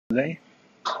Chalet?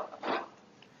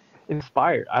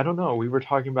 Inspired. I don't know. We were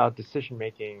talking about decision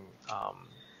making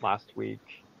last week,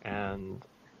 and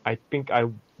I think I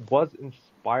was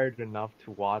inspired enough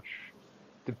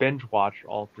to binge watch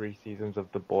all three seasons of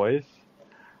The Boys,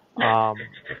 um,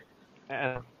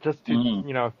 and just to Mm.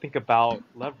 think about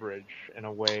leverage in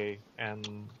a way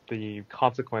and the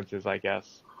consequences, I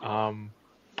guess.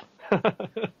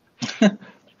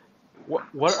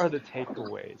 What are the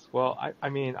takeaways? Well, I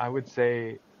mean, I would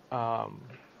say,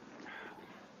 um,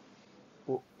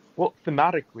 well,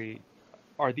 thematically,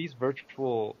 are these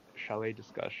virtual chalet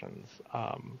discussions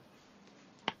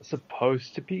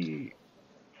supposed to be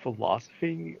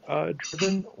philosophy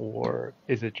driven, or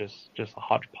is it just a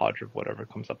hodgepodge of whatever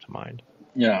comes up to mind?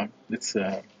 Yeah, it's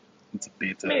a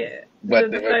bit Me,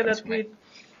 the whatever fact comes that to mind.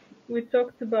 we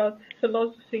talked about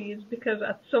philosophy is because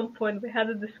at some point we had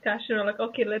a discussion like,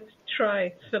 okay, let's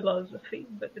try philosophy,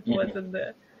 but it Hmm. wasn't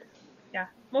the yeah.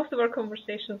 Most of our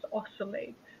conversations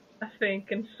oscillate, I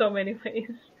think, in so many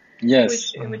ways,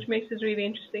 Yes. which makes it really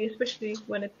interesting, especially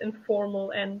when it's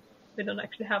informal and we don't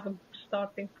actually have a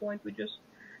starting point. We just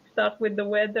start with the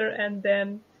weather and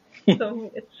then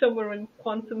it's somewhere in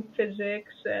quantum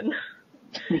physics and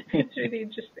it's really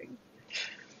interesting.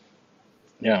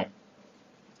 Yeah.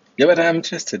 Yeah, but I'm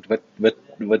interested. What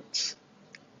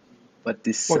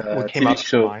this What came TV up to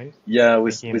show? mind Yeah,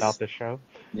 thinking about with the show?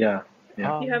 yeah,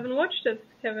 yeah, You Um, haven't watched it,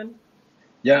 Kevin?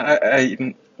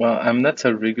 yeah. Well, I'm not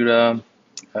a regular.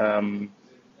 Um,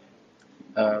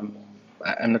 um,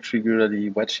 I'm not regularly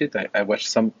watch it. I watch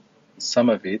some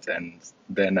of it, and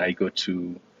then I go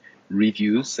to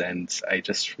reviews and I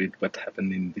just read what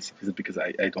happened in this episode because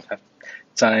I don't have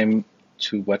time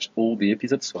to watch all the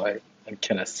episodes, so I'm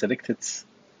kind of selective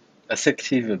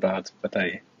about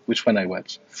which one I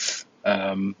watch.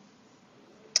 Um,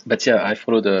 but yeah, I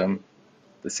follow the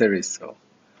series, so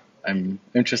I'm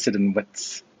interested in what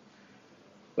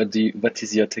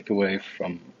is your takeaway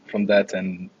from that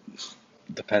and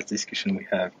the past discussion we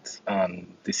had on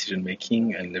decision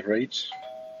making and leverage,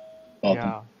 or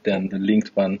yeah. then the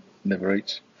linked one,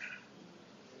 leverage.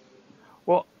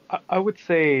 I would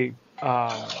say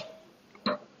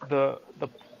the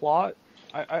plot.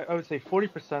 I would say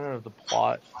 40% of the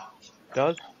plot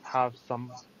does have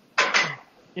some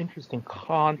interesting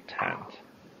content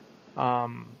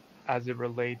as it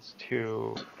relates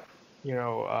to you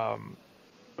know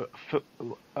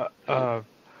uh, uh,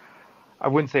 I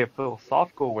wouldn't say a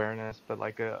philosophical awareness, but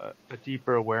like a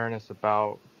deeper awareness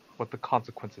about what the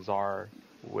consequences are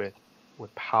with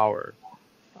power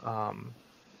um,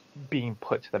 being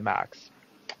put to the max.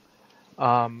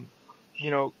 Um,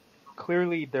 you know,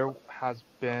 clearly there has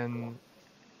been,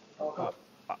 uh,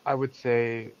 I would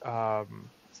say,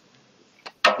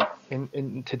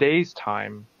 in today's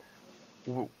time,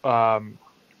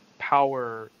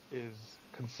 power is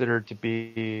considered to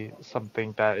be something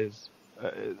that is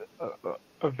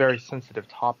a very sensitive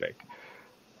topic.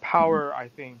 Power, I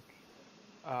think,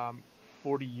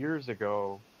 40 years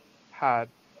ago had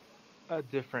a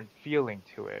different feeling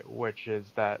to it, which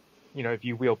is that, if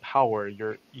you wield power,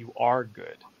 you are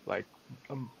good. Like,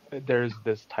 there's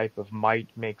this type of might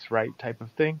makes right type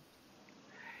of thing,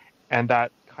 and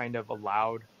that kind of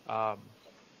allowed,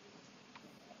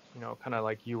 kind of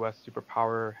like U.S.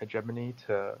 superpower hegemony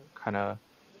to kind of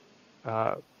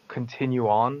uh, continue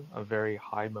on a very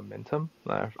high momentum.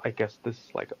 I guess this is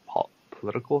like a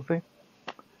political thing.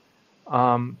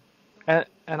 Um, and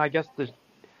I guess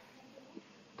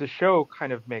the show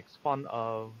kind of makes fun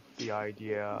of the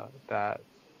idea that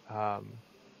um,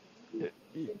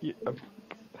 y- y-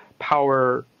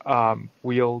 power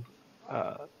wield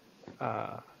uh,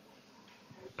 uh,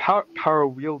 power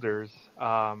wielders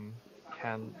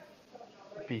can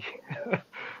be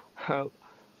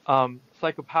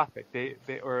psychopathic. They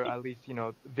or at least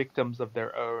victims of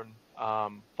their own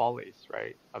follies,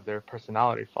 right? Of their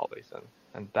personality follies,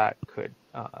 and that could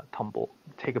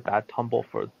take a bad tumble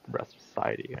for the rest of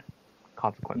society and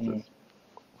consequences. Mm.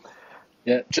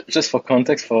 Yeah, just for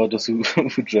context, for those who,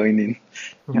 who join in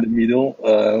Yeah. the middle,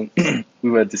 we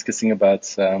were discussing about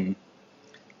the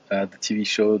TV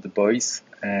show The Boys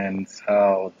and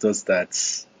how does that,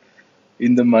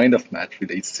 in the mind of Matt,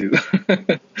 relates to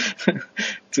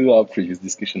to our previous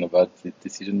discussion about the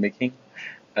decision making.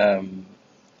 Um,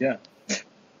 yeah,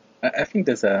 I think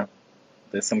there's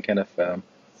some kind of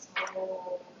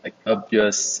like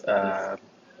obvious,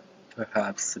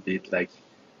 perhaps a bit like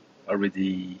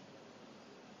already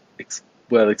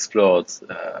well explored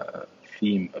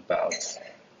theme about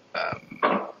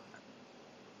um,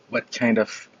 what kind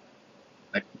of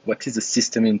like what is the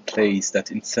system in place that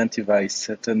incentivize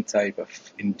certain type of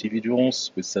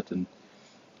individuals with certain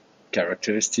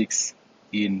characteristics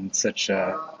in such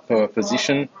a power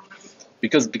position,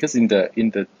 because in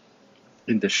the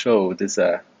show there's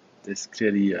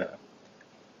clearly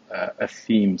a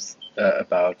themes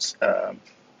about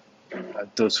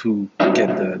those who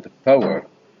get the power,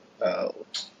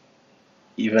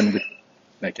 even with,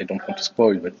 like, I don't want to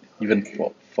spoil, but even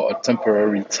for a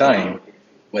temporary time,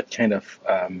 what kind of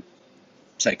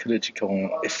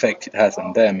psychological effect it has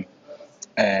on them,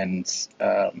 and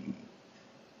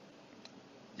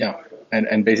yeah,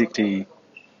 and basically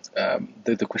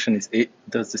the question is,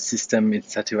 does the system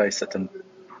incentivize certain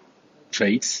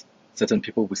traits, certain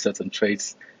people with certain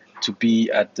traits, to be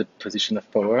at the position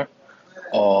of power,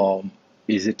 or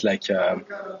is it like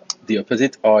the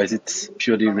opposite, or is it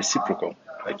purely reciprocal,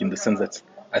 like in the sense that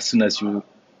as soon as you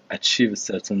achieve a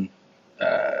certain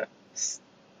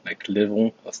like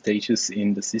level or status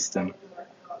in the system,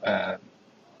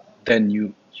 then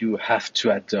you have to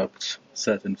adopt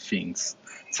certain things,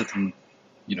 certain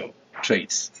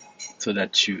traits, so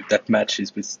that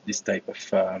matches with this type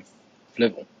of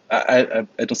level. I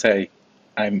don't say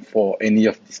I'm for any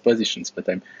of these positions, but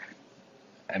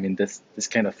I mean this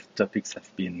kind of topics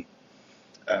have been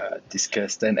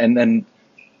discussed, and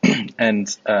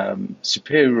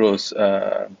superheroes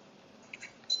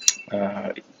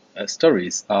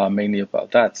stories are mainly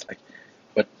about that, like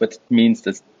what it means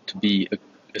to be a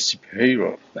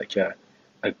superhero, like a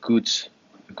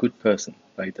good person,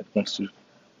 right? That wants to,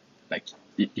 like,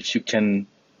 if you can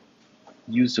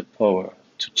use the power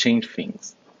to change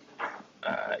things,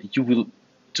 you will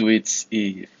do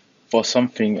it for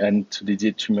something and to the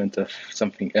detriment of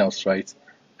something else, right?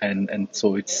 And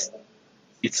so it's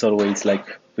always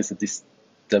like with this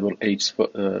double-edged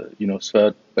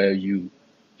sword, where you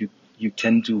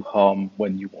can do harm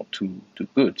when you want to do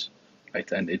good,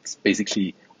 right? And it's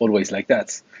basically always like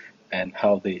that. And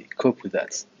how they cope with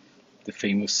that, the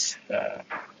famous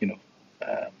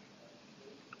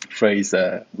phrase,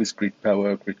 with great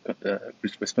power, great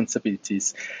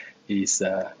responsibilities, is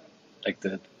like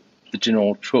the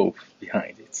general trope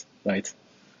behind it, right?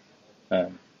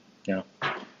 Yeah.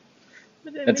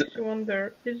 But it And makes you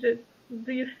wonder,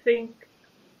 do you think,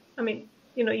 I mean,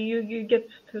 you get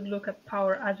to look at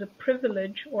power as a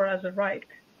privilege or as a right,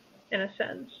 in a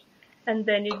sense. And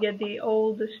then you get the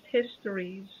oldest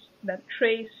histories that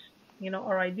trace,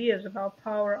 our ideas about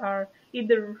power are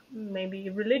either maybe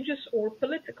religious or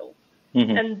political.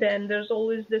 mhm. And then there's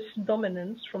always this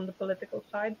dominance from the political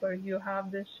side where you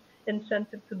have this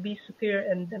incentive to be superior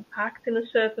and then act in a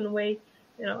certain way.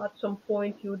 At some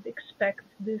point you would expect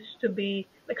this to be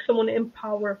like someone in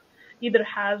power either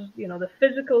has, the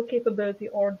physical capability,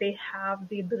 or they have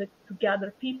the ability to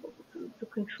gather people to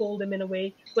control them in a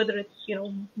way, whether it's,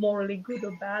 morally good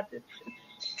or bad. It's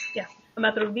yeah, a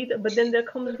matter of detail. But then there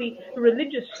comes the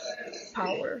religious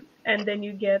power, and then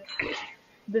you get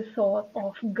the thought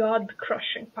of God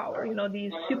crushing power.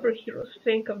 These superheroes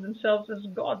think of themselves as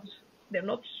gods. They're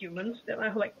not humans.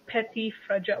 They're like petty,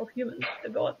 fragile humans, the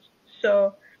gods.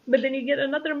 So, but then you get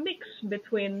another mix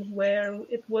between where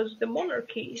it was the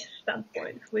monarchy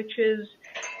standpoint, which is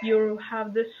you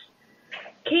have this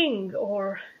king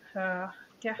or or A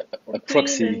queen,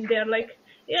 proxy, and they're like,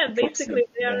 yeah, a proxy basically of,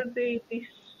 they yeah. are the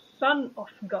son of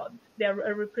God. They are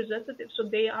a representative, so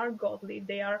they are godly.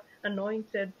 They are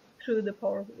anointed through the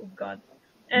power of God,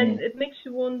 and Mm. it makes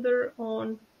you wonder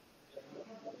on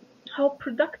how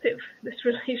productive this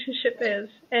relationship is,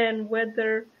 and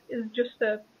whether it's just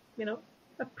a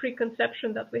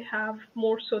preconception that we have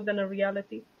more so than a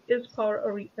reality. Is power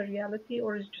a reality,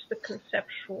 or is it just a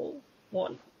conceptual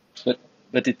one? But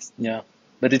but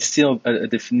it's still a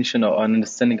definition or an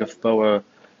understanding of power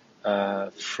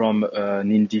from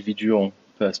an individual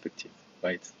perspective,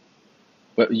 right?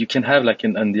 Well, you can have, like,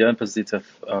 on the opposite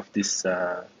of this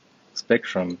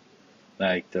spectrum,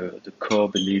 like the core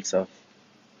beliefs of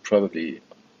probably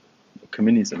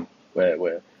communism,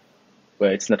 where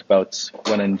it's not about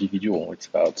one individual, it's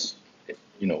about,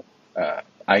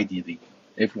 ideally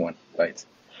everyone, right?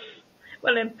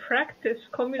 Well, in practice,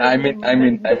 I mean, I communism,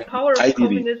 mean, I the mean, power of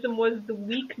ideally, communism was the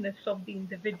weakness of the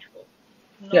individual,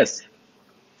 not yes,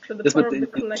 so the yes, power of the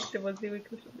collective was the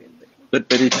weakness of the individual.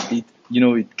 but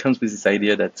it comes with this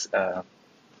idea that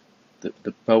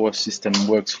the power system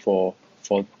works for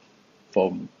for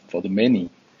the many,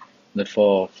 not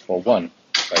for one,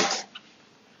 right?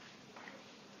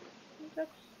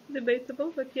 That's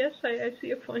debatable, but yes, I see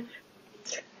your point.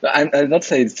 But I'm not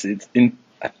saying it's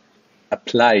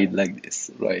applied like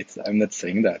this, right? I'm not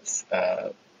saying that.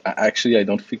 Actually, I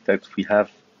don't think that we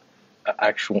have an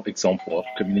actual example of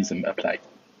communism applied.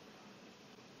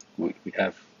 We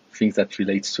have things that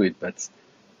relates to it, but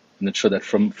I'm not sure that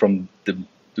from the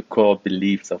the core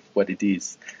beliefs of what it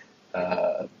is.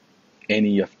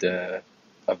 Any of the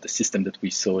system that we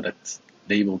saw that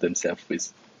label themselves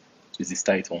with this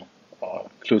title are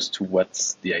close to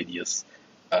what the ideas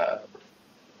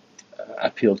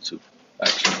appeal to,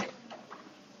 actually.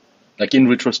 Like in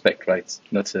retrospect, right?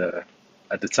 Not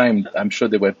at the time. I'm sure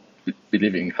they were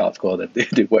believing hardcore that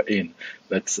they were in,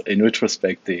 but in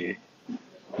retrospect, you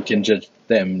can judge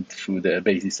them through the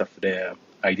basis of their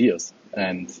ideas,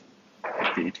 and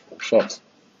it falls short.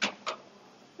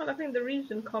 Well, I think the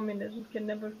reason communism can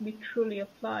never be truly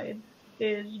applied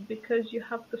is because you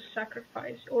have to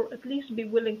sacrifice, or at least be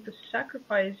willing to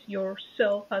sacrifice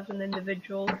yourself as an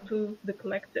individual to the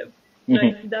collective. Now,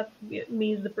 if that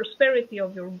means the prosperity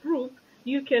of your group,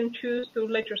 you can choose to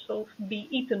let yourself be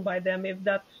eaten by them if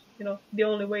that's, the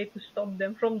only way to stop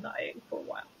them from dying for a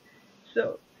while.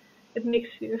 So it makes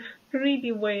you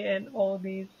really weigh in all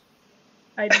these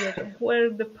ideas of where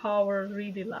the power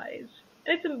really lies.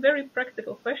 And it's a very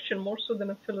practical question, more so than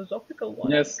a philosophical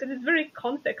one, Yes. because it's very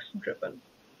context-driven.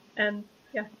 And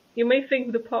yeah, you may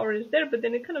think the power is there, but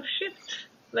then it kind of shifts,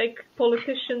 like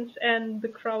politicians and the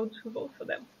crowds who vote for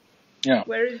them. Yeah.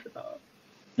 Where is the power?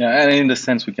 Yeah, and in the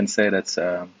sense we can say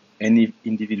that any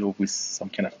individual with some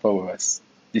kind of power has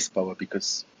this power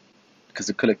because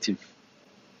the collective,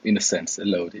 in a sense,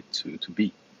 allowed it to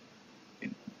be.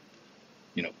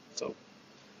 So.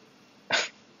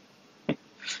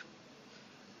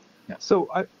 Yeah. So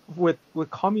with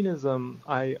communism,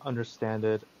 I understand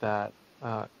it that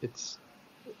it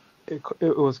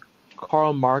was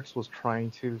Karl Marx was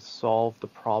trying to solve the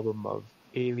problem of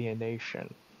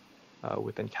alienation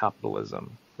within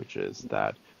capitalism, which is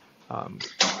that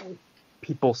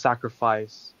people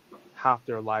sacrifice half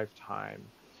their lifetime,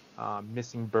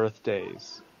 missing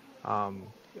birthdays,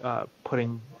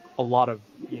 putting a lot of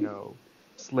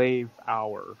slave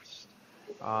hours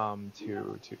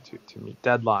to meet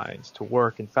deadlines, to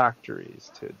work in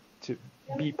factories, to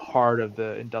be part of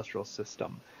the industrial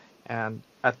system. And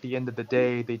at the end of the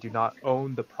day, they do not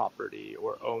own the property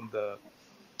or own the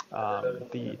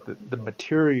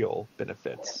material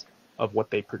benefits of what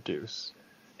they produce.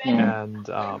 And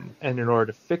in order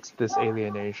to fix this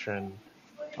alienation,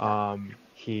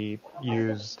 he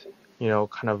used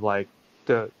kind of like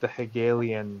the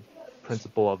Hegelian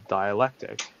principle of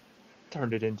dialectic,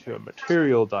 turned it into a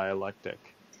material dialectic,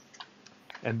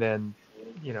 and then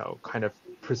kind of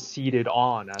proceeded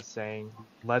on as saying,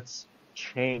 let's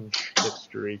change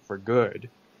history for good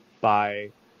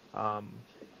by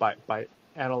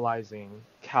analyzing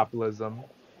capitalism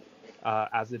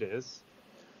as it is,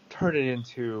 turn it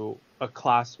into a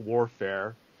class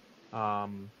warfare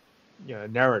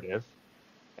narrative,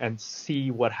 and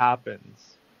see what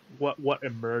happens, what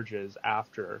emerges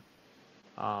after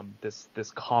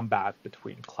this combat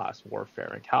between class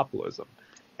warfare and capitalism.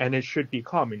 And it should be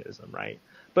communism, right?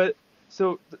 But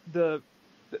so the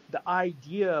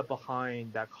idea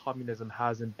behind that communism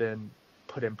hasn't been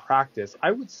put in practice,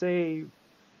 I would say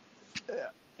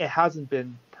it hasn't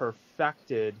been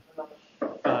perfected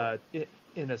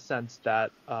in a sense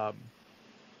that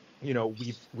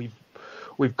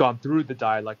we've gone through the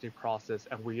dialectic process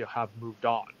and we have moved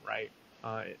on, right?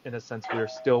 In a sense, we're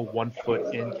still 1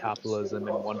 foot in capitalism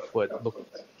and 1 foot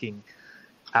looking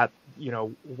at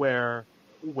where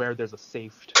there's a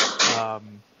safe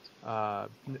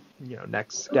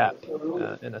next step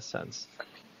in a sense.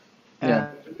 And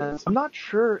I'm not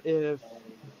sure if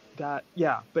that.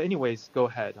 Yeah, but anyways, go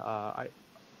ahead. I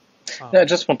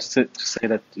just wanted to say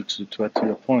that to add to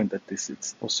your point that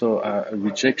it's also a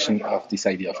rejection of this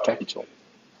idea of capital,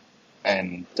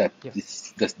 and that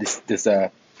this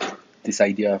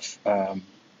idea of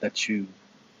that you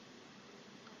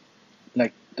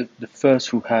like the first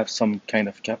who have some kind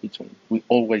of capital will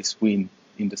always win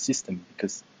in the system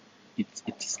because it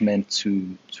is meant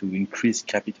to increase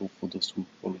capital for those who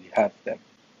already have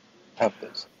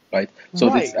those, right? So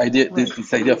this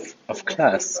idea of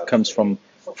class comes from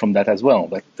that as well.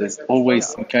 Like there's always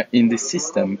some kind, in this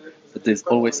system, that there's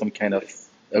always some kind of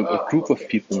a group of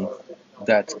people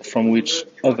that from which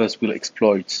others will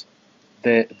exploit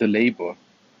the labor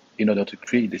in order to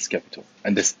create this capital.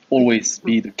 And this always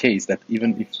be the case that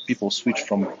even if people switch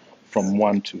from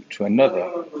one to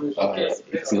another,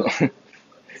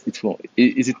 it will.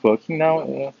 Is it working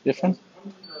now, Irfan?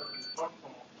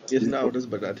 Yes, now it is,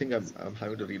 but I think I'm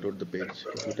having to reload the page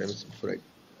a few times before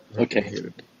I can hear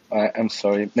it. I'm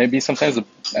sorry. Maybe sometimes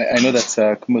I know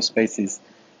that Kumo Space is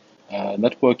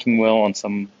not working well on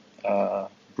some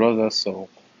browsers, so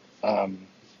I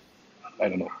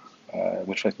don't know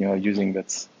which one you are using.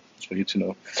 That's for you to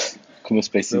know. Kumo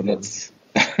Space is not.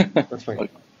 That's fine.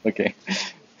 Okay.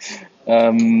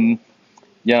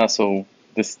 yeah, so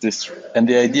this and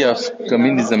the idea of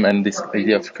communism and this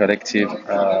idea of collective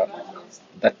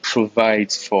that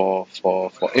provides for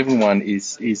everyone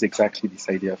is exactly this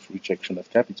idea of rejection of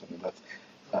capital, that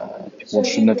people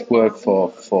should not work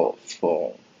for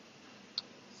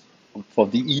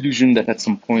the illusion that at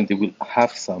some point they will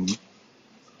have some,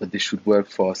 but they should work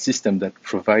for a system that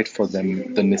provides for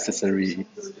them the necessary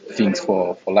things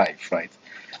for life, right?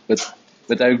 But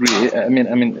I agree. I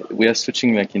mean, we are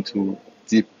switching like into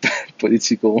deep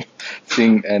political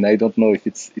thing, and I don't know if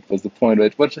it was the point,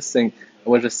 but I was just saying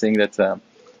that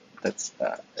that's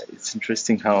it's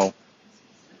interesting how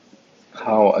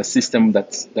a system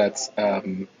that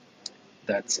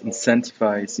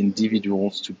incentivizes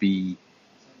individuals to be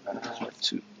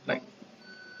to like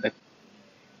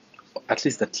at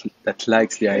least that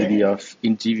likes the idea of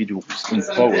individuals in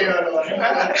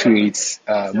power creates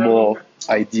more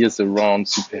ideas around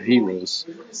superheroes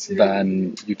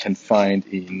than you can find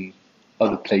in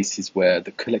other places where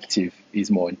the collective is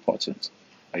more important.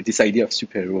 Like this idea of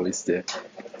superhero is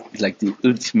like the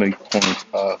ultimate point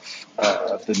of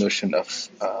the notion of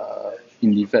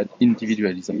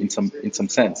individualism in some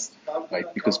sense, right?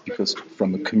 Because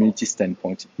from a community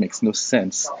standpoint, it makes no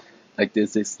sense. Like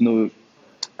there's no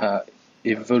uh,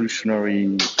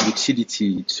 evolutionary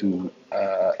utility to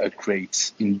a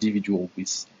great individual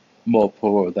with more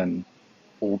power than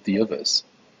all the others.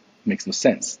 It makes no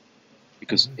sense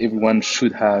because everyone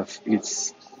should have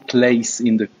its place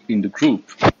in the group,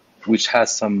 which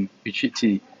has some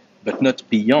utility, but not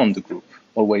beyond the group.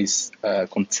 Always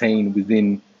contained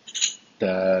within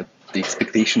the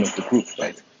expectation of the group,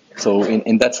 right? So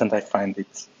in that sense, I find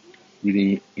it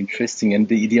really interesting. And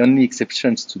the only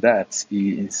exceptions to that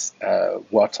is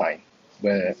wartime,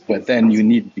 where then you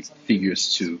need big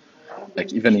figures to,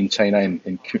 like even in China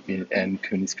and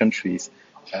communist countries,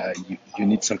 you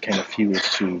need some kind of heroes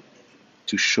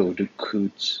to show the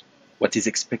good, what is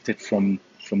expected from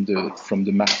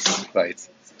the mass, right?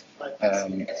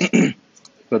 Um,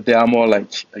 but they are more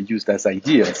like used as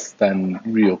ideas than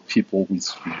real people with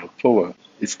real power.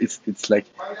 It's like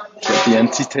the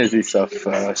antithesis of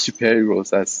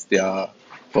superheroes as they are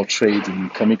portrayed in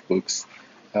comic books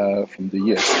from the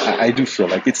years. I do feel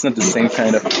like it's not the same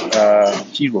kind of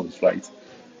heroes, right?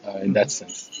 In that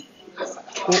sense.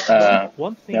 Well,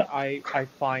 one thing Yeah. I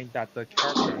find that the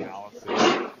character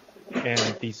analysis in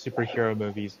these superhero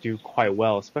movies do quite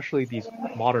well, especially these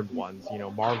modern ones,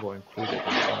 Marvel included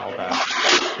and all that,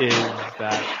 is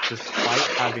that despite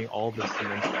having all this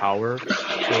immense power,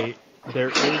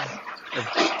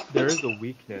 there is a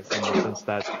weakness in the sense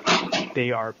that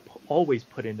they are always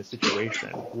put in a situation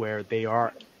where they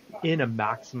are in a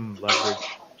maximum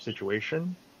leverage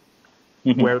situation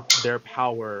where their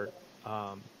power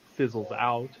fizzles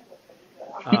out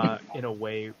in a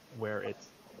way where it's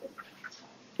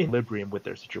in equilibrium with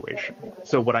their situation.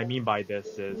 So what I mean by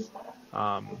this is,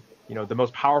 the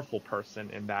most powerful person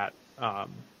in that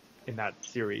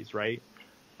series, right,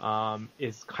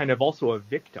 is kind of also a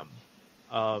victim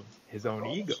of his own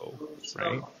ego,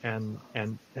 right, and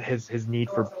his need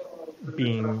for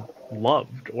being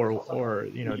loved, or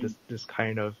this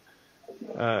kind of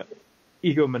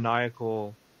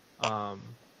egomaniacal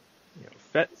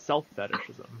self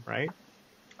fetishism, right,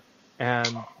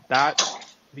 and that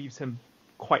leaves him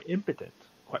quite impotent,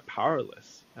 quite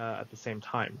powerless at the same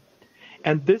time.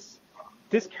 And this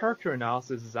character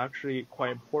analysis is actually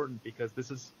quite important because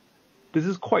this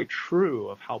is quite true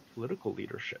of how political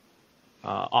leadership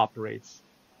operates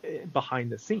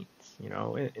behind the scenes.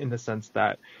 In the sense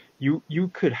that you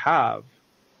could have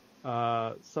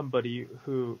somebody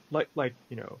who like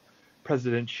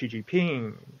President Xi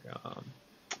Jinping,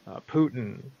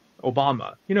 Putin,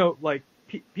 Obama,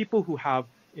 people who have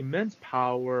immense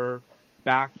power,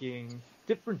 backing,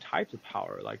 different types of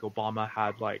power. Like Obama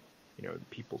had the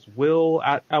people's will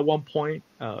at one point,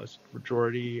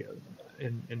 majority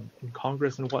in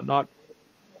Congress and whatnot,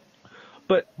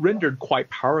 but rendered quite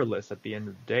powerless at the end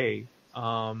of the day,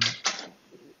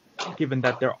 given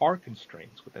that there are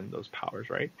constraints within those powers,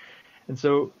 right? And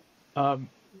so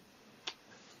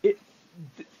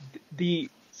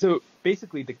so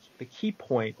basically the key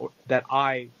point that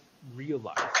I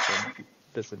realized from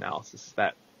this analysis is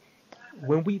that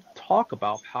when we talk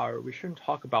about power, we shouldn't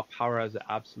talk about power as an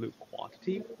absolute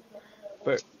quantity,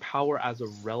 but power as a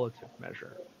relative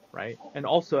measure, right? And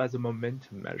also as a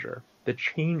momentum measure. The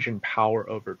change in power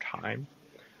over time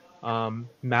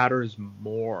matters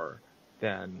more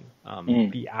than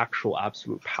the actual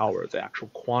absolute power, the actual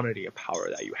quantity of power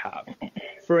that you have.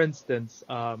 For instance,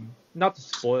 not to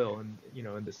spoil in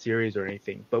the series or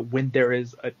anything, but when there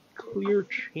is a clear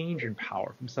change in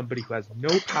power from somebody who has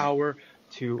no power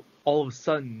to all of a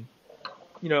sudden,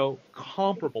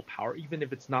 comparable power, even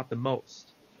if it's not the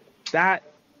most. That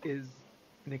is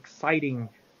an exciting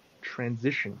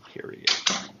transition period.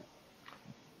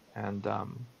 And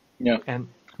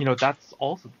that's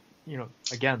also,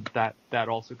 again, that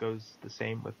also goes the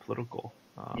same with political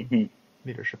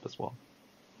leadership as well.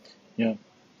 Yeah.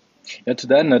 To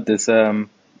that note, there's an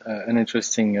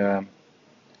interesting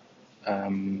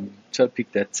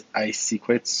topic that I see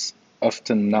quite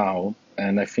often now,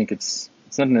 and I think it's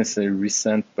not necessarily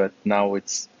recent, but now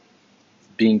it's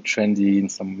being trendy in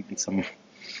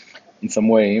some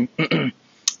way.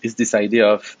 Is this idea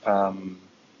of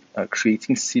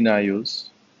creating scenarios,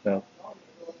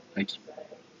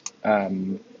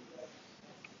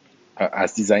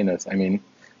 as designers, I mean,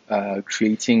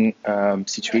 creating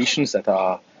situations that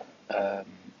are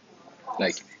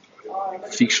like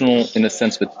fictional in a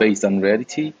sense, but based on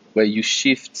reality, where you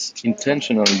shift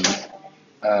intentionally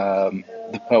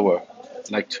the power,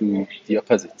 like to the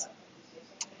opposite,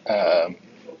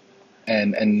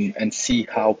 and see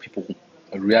how people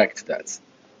react to that,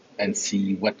 and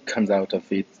see what comes out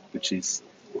of it, which is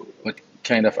what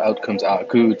kind of outcomes are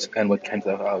good and what kinds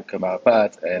of outcomes are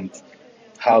bad, and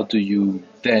how do you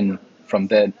then, from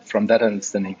that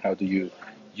understanding, how do you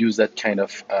use that kind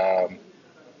of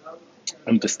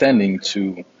understanding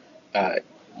to,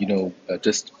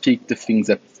 just pick the things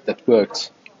that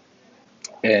worked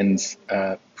and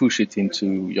push it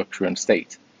into your current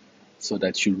state, so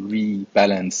that you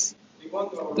rebalance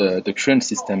the current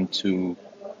system to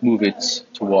move it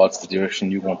towards the direction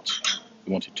you want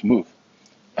it to move.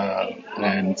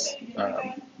 And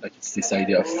like it's this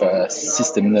idea of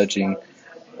system nudging,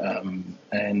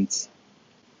 and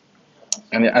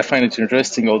I find it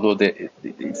interesting, although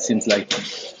it seems like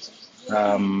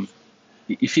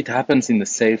if it happens in a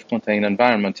safe, contained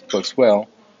environment, it works well.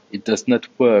 It does not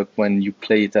work when you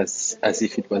play it as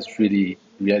if it was really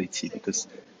reality, because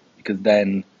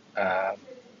then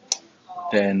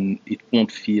it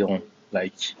won't feel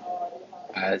like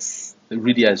as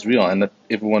real, and not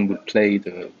everyone will play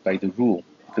by the rule.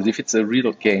 Because if it's a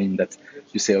real game that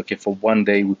you say, okay, for one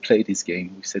day we play this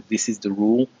game, we said this is the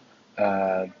rule,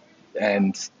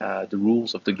 and the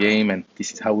rules of the game, and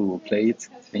this is how we will play it,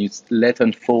 and you let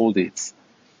unfold it.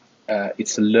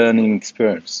 It's a learning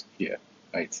experience here,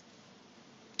 right?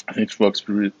 And it works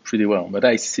pretty well. But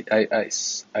I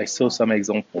saw some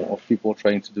example of people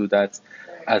trying to do that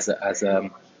as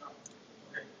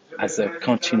a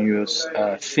continuous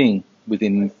thing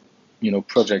within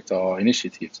project or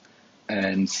initiatives,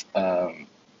 and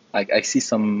I see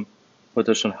some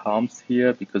potential harms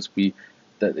here, because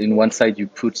that in one side you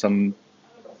put some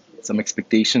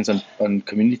expectations on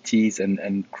communities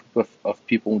and group of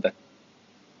people that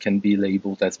can be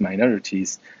labeled as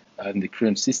minorities in the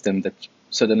current system, that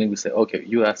suddenly we say, okay,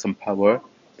 you have some power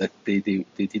that they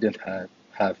didn't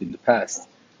have in the past.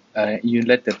 You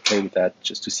let them play with that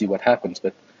just to see what happens,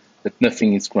 but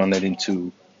nothing is grounded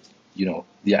into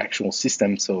the actual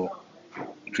system, so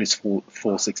it creates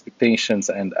false expectations,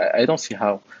 and I don't see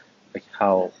how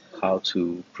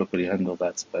to properly handle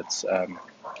that. But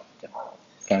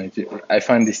I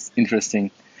find this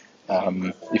interesting.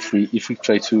 If we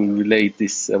try to relate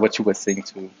this what you were saying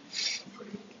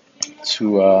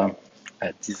to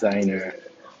a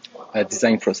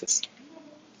design process.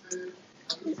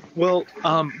 Well,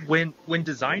 when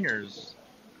designers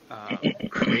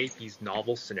create these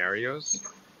novel scenarios,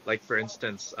 like for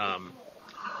instance,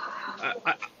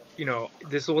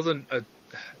 this wasn't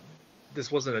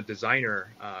a designer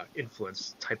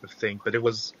influence type of thing, but it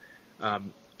was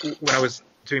when I was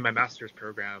doing my master's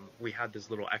program, we had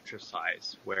this little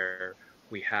exercise where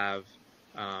we have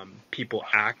people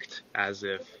act as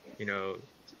if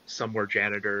some were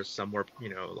janitors, some were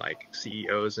like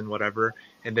CEOs and whatever,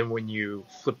 and then when you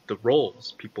flip the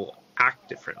roles, people act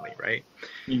differently, right?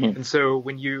 Mm-hmm. And so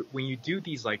when you do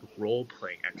these like role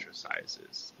playing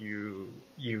exercises, you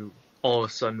all of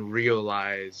a sudden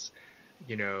realize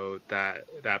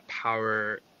that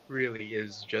power really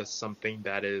is just something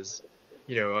that is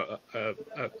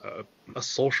a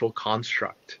social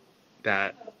construct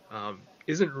that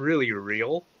isn't really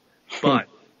real, but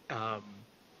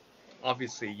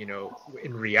obviously,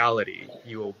 in reality,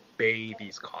 you obey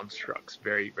these constructs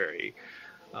very, very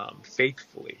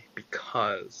faithfully,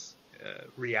 because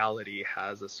reality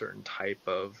has a certain type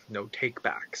of no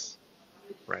takebacks,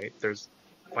 right? There's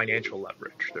financial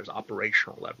leverage, there's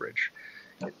operational leverage.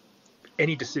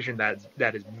 Any decision that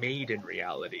is made in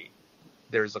reality,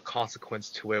 there's a consequence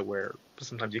to it where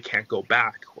sometimes you can't go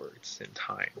back, or it's in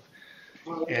time.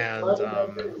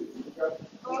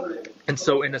 And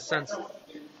so in a sense,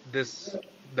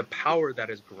 the power that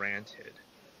is granted,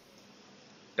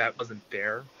 that wasn't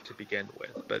there to begin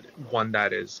with, but one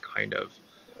that is kind of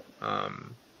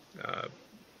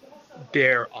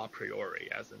there a priori,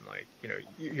 as in like, you know,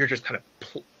 you're just kind of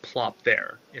plopped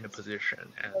there in a position,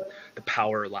 and the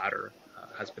power ladder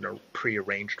has been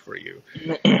pre-arranged for you.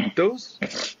 Those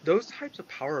types of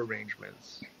power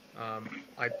arrangements,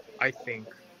 I think,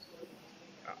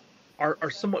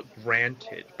 are somewhat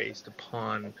granted based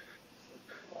upon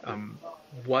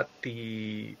what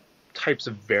the types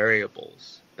of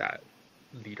variables that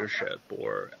leadership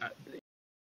or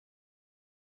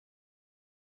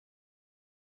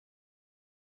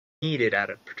needed at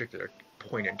a particular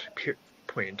point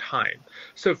in time.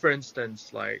 So, for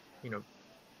instance, like, you know,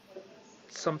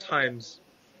 sometimes,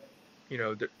 you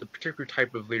know, the particular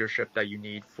type of leadership that you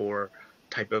need for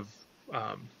type of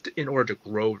in order to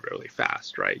grow really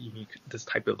fast, right? You need this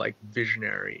type of like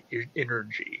visionary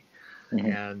energy,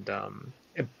 and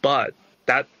but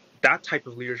that type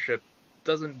of leadership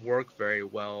doesn't work very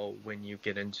well when you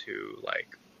get into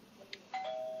like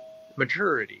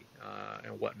maturity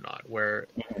and whatnot, where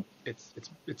it's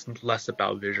less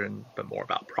about vision but more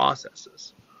about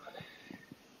processes.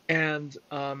 And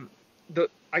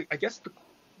I guess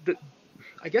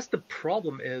the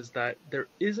problem is that there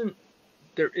isn't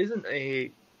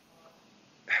a,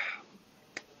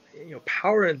 you know,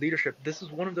 power and leadership. This is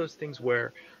one of those things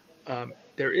where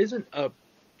there isn't a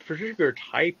particular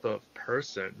type of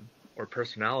person or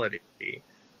personality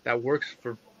that works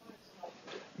for,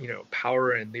 you know,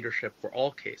 power and leadership for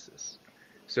all cases.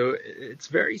 So it's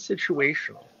very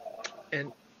situational.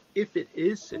 And if it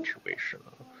is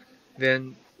situational,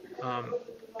 then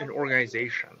an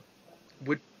organization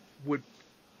would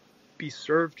be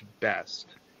served best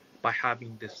by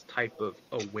having this type of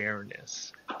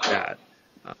awareness that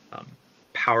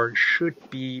power should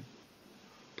be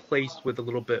placed with a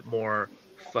little bit more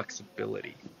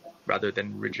flexibility rather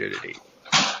than rigidity,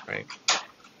 right?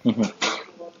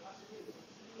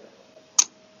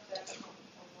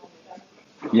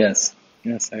 Yes,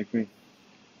 I agree.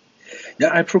 Yeah,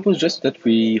 I propose just that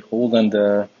we hold on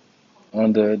the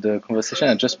conversation.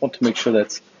 I just want to make sure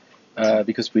that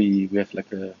because we have like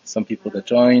some people that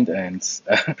joined, and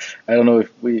I don't know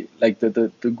if we like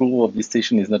the goal of this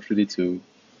station is not really to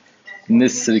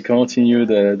necessarily continue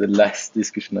the last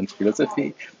discussion on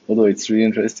philosophy, although it's really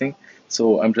interesting.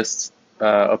 So I'm just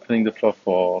opening the floor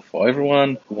for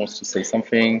everyone who wants to say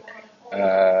something.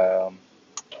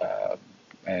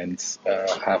 And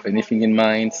have anything in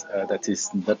mind that is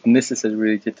not necessarily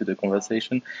related to the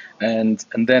conversation, and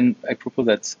then I propose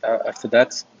that after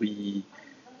that we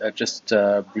just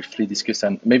briefly discuss,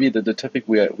 and maybe the topic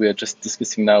we are just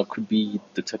discussing now could be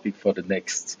the topic for the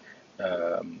next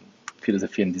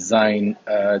philosophy and design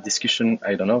discussion.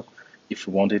 I don't know if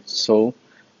you want it so.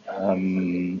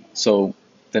 So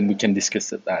then we can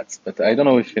discuss that. But I don't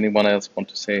know if anyone else want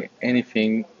to say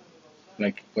anything,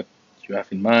 like what you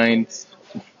have in mind.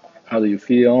 How do you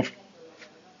feel?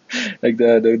 Like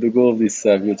the goal of this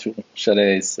virtual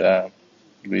chalet is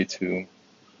really to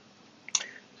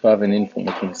have an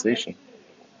informal conversation.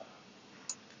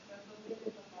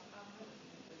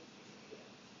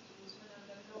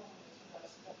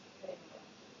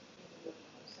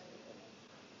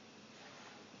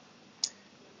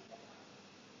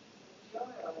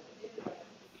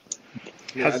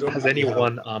 Yeah, Has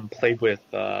anyone played with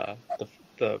the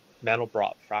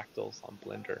Mandelbrot fractals on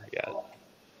Blender yet?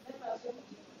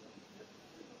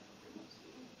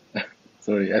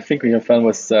 Sorry, I think your fan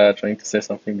was trying to say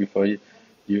something before you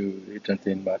jumped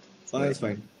in, but it's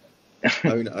fine.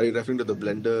 I mean, are you referring to the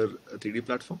Blender 3D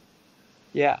platform?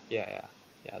 Yeah.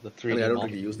 The 3D. I mean, I don't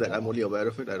really use that. I'm only aware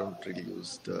of it. I don't really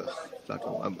use the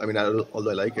platform. I mean,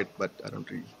 although I like it, but I don't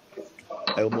really.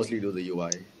 I mostly do the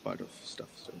UI part of stuff.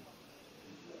 So.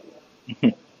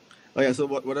 Oh yeah. So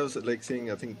what I was like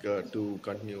saying, I think to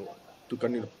continue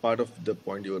part of the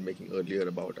point you were making earlier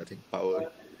about, I think,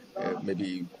 power.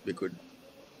 Maybe we could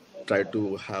try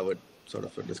to have a sort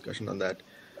of a discussion on that.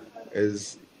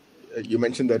 Is you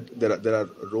mentioned that there are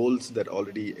roles that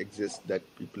already exist that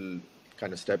people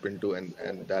kind of step into, and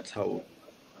that's how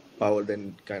power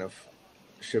then kind of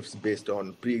shifts based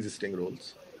on pre-existing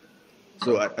roles.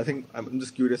 So I think I'm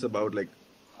just curious about, like,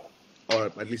 or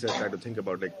at least I try to think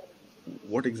about, like,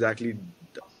 what exactly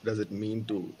does it mean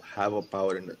to have a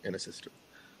power in a system?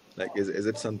 Like, is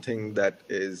it something that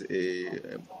is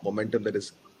a momentum that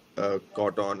is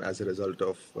caught on as a result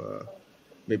of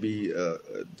maybe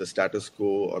the status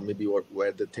quo, or maybe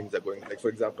where the things are going? Like, for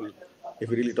example, if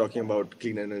we're really talking about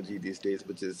clean energy these days,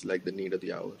 which is like the need of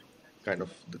the hour, kind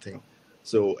of the thing.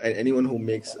 So anyone who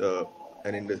makes a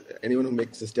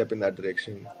step in that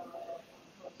direction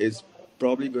is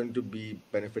probably going to be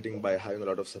benefiting by having a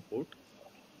lot of support.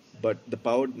 But the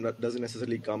power doesn't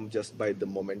necessarily come just by the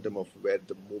momentum of where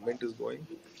the movement is going.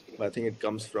 But I think it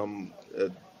comes from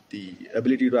the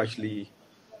ability to actually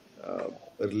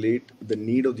relate the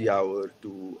need of the hour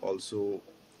to also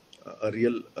a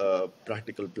real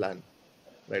practical plan,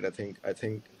 right? I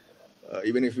think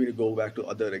even if we go back to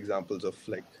other examples of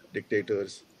like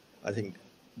dictators, I think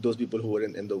those people who were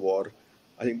in the war,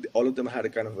 I think all of them had a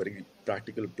kind of very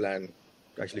practical plan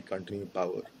to actually continue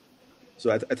power.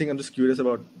 So I think I'm just curious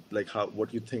about like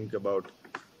what you think about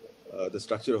the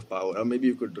structure of power, or maybe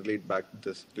you could relate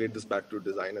this back to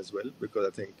design as well, because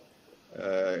I think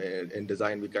in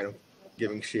design we kind of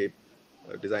giving shape.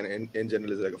 Design in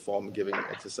general is like a form giving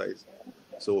exercise.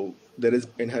 So there is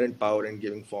inherent power in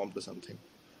giving form to something.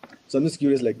 So I'm just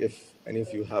curious, like if any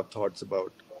of you have thoughts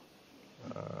about,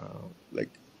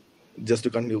 like, just to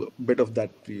continue a bit of that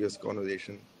previous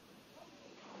conversation,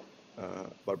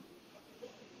 about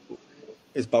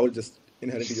is power just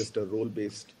inherently just a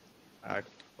role-based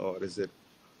act, or is it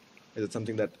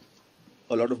something that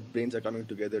a lot of brains are coming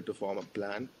together to form a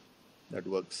plan that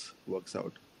works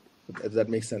out? If that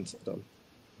makes sense at all.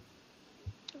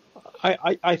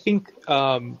 I think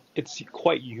it's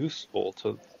quite useful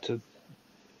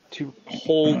to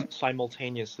hold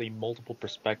simultaneously multiple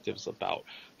perspectives about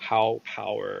how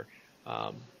power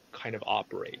kind of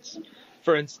operates.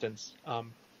 For instance,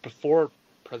 before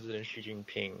President Xi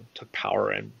Jinping took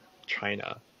power in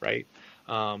China, right?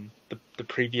 The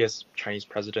previous Chinese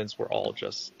presidents were all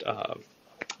just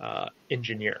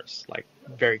engineers, like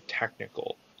very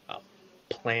technical,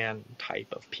 plan type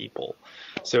of people.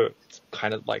 So it's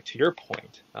kind of like, to your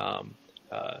point,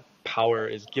 power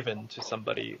is given to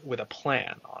somebody with a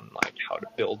plan on like how to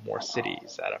build more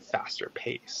cities at a faster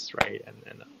pace, right,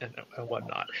 and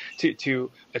whatnot,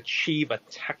 to achieve a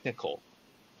technical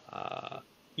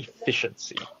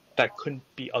efficiency that couldn't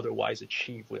be otherwise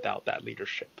achieved without that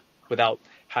leadership, without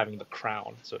having the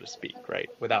crown, so to speak, right,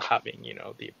 without having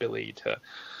the ability to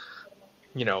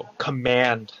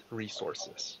command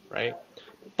resources, right?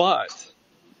 But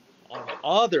on the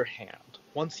other hand,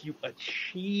 once you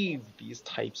achieve these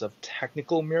types of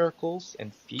technical miracles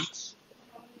and feats,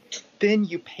 then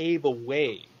you pave a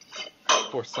way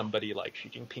for somebody like Xi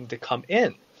Jinping to come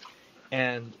in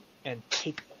and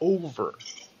take over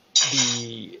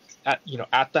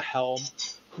at the helm,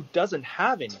 who doesn't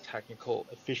have any technical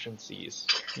efficiencies.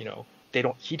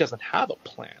 He doesn't have a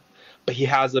plan, but he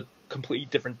has a completely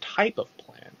different type of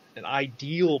plan, an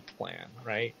ideal plan,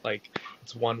 right? Like,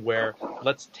 it's one where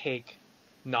let's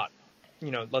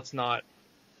not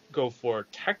go for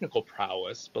technical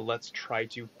prowess, but let's try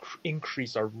to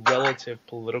increase our relative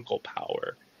political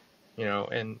power,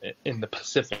 in the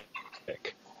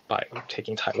Pacific by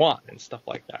taking Taiwan and stuff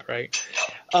like that, right?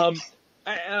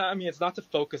 I mean, it's not to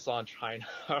focus on China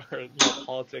or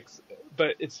politics,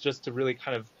 but it's just to really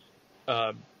kind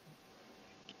of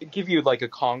give you like a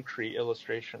concrete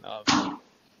illustration of,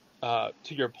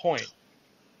 to your point,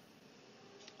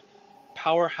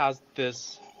 power has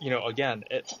this, again,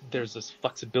 there's this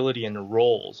flexibility in the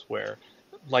roles where,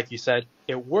 like you said,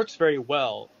 it works very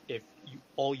well if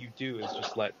all you do is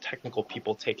just let technical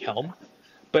people take helm.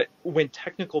 But when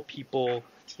technical people,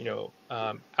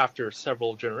 after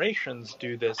several generations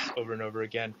do this over and over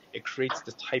again, it creates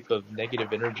this type of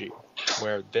negative energy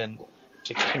where then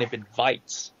it kind of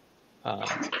invites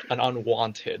an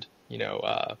unwanted,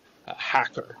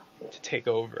 hacker to take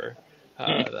over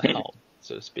the helm,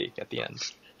 so to speak, at the end.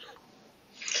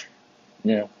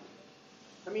 Yeah.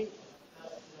 I mean,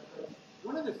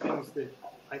 one of the things that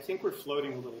I think we're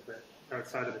floating a little bit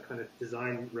outside of the kind of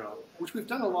design realm, which we've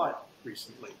done a lot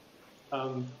recently,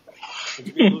 and to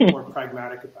be a little more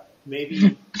pragmatic about it,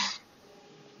 maybe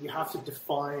you have to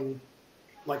define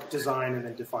like design and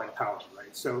then define power,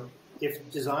 right? So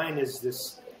if design is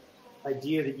this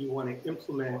idea that you want to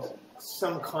implement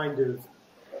some kind of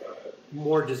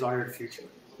more desired future,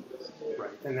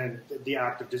 right? And then the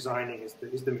act of designing is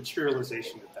the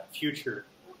materialization of that future.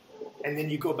 And then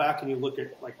you go back and you look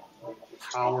at like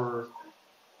power,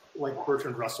 like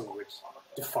Bertrand Russell would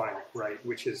define it, right?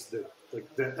 Which is the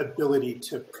ability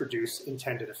to produce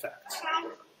intended effects,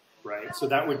 right? So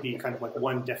that would be kind of like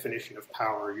one definition of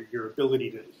power, your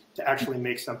ability to actually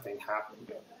make something happen.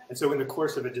 And so in the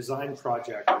course of a design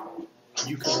project,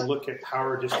 you can look at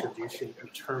power distribution in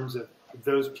terms of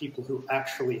those people who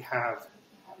actually have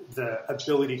the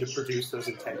ability to produce those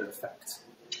intended effects.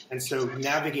 And so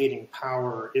navigating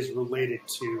power is related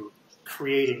to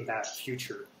creating that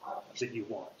future that you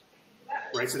want,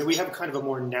 right? So that we have kind of a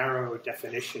more narrow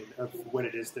definition of what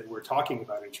it is that we're talking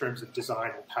about in terms of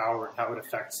design and power and how it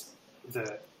affects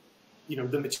the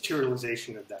the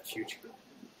materialization of that future,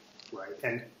 right?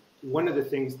 And one of the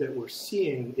things that we're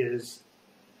seeing is,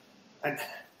 and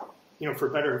for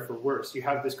better or for worse, you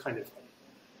have this kind of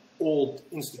old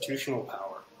institutional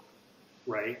power,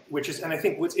 right? Which is, and I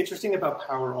think what's interesting about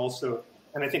power also,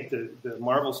 and I think the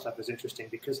Marvel stuff is interesting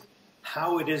because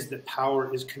how it is that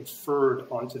power is conferred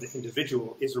onto the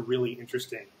individual is a really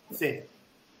interesting thing,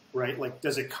 right? Like,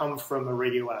 does it come from a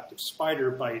radioactive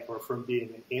spider bite or from being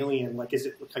an alien? Like, is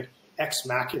it like ex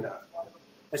machina,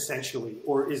 essentially,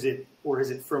 or is it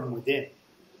from within,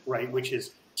 right? Which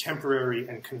is temporary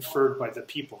and conferred by the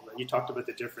people. Right? You talked about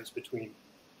the difference between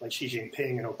like Xi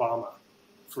Jinping and Obama,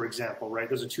 for example, right?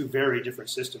 Those are two very different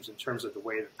systems in terms of the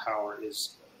way that power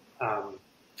is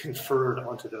conferred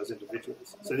onto those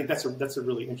individuals. So I think that's a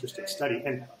really interesting study,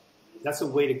 and that's a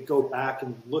way to go back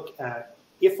and look at,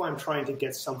 if I'm trying to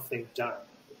get something done,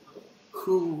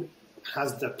 who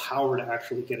has the power to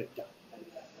actually get it done,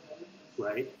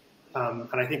 right? And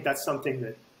I think that's something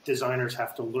that designers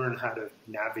have to learn how to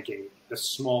navigate, the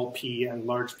small p and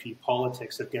large P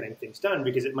politics of getting things done,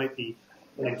 because it might be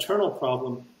an internal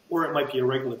problem or it might be a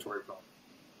regulatory problem,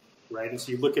 right? And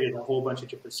so you look at it in a whole bunch of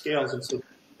different scales. And so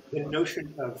the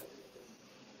notion of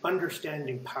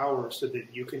understanding power so that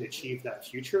you can achieve that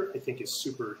future, I think, is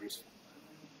super useful.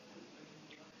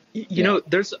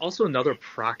 There's also another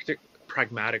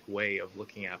pragmatic way of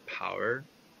looking at power,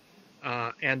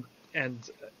 and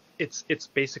it's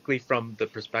basically from the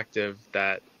perspective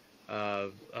that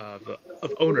of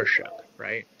ownership,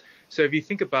 right? So if you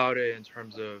think about it in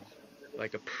terms of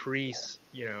like a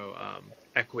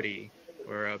equity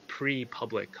or a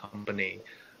pre-public company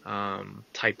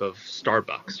type of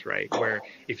Starbucks, right? Where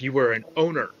if you were an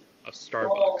owner of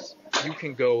Starbucks, you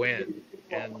can go in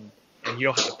and you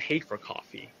don't have to pay for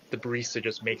coffee. The barista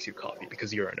just makes you coffee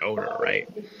because you're an owner, right?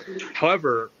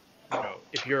 However,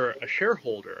 if you're a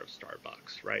shareholder of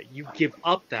Starbucks, right, you give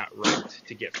up that right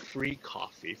to get free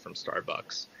coffee from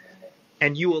Starbucks,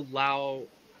 and you allow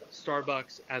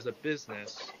Starbucks as a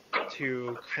business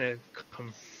to kind of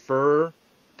confer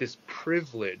this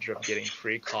privilege of getting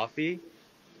free coffee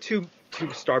to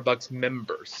Starbucks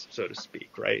members, so to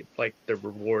speak, right? Like the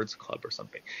rewards club or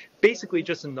something. Basically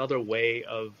just another way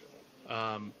of,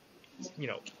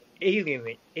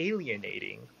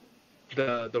 alienating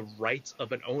the rights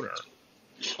of an owner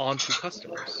onto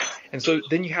customers. And so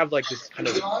then you have like this kind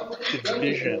of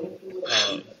division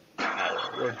of power,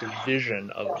 or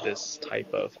division of this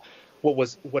type of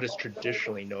what is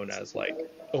traditionally known as like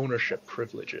ownership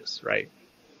privileges, right?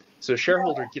 So a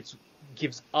shareholder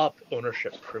gives up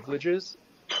ownership privileges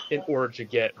in order to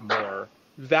get more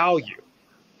value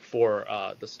for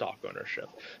the stock ownership.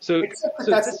 Except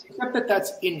that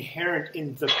that's inherent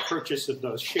in the purchase of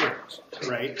those shares,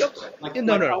 right?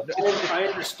 No. I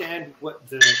understand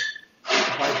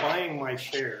by buying my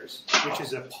shares, which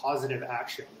is a positive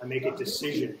action, I make a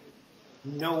decision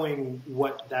knowing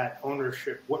what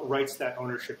rights that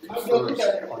ownership confers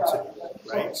onto me,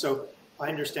 right? So I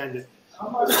understand that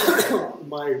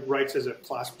my rights as a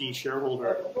Class B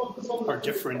shareholder are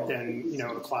different than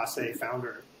a Class A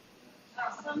founder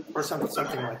or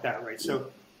something like that, right? So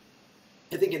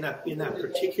I think in that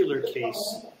particular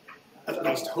case, at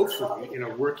least hopefully in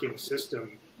a working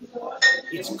system,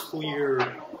 it's clear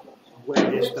what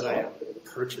it is that I am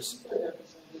purchasing,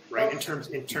 right? In terms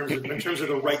of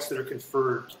the rights that are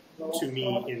conferred to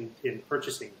me in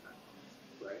purchasing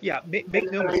that, right? Yeah,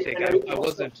 make no mistake, I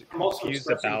wasn't confused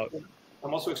about.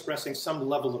 I'm also expressing some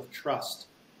level of trust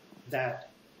that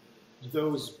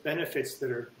those benefits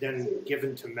that are then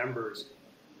given to members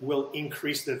will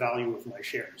increase the value of my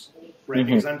shares, right? Mm-hmm.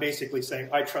 Because I'm basically saying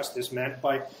I trust this man.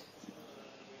 By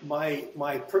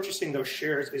my purchasing those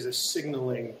shares is a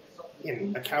signaling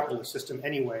in a capitalist system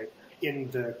anyway, in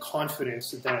the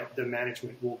confidence that the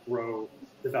management will grow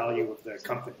the value of the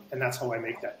company, and that's how I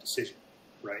make that decision,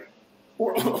 right?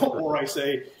 Or I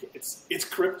say it's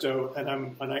crypto, and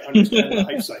I understand the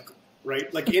hype cycle,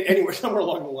 right? Like anywhere somewhere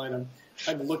along the line,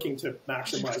 I'm looking to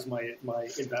maximize my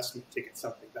investment to get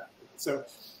something back. So,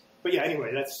 but yeah,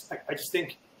 anyway, I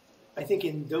think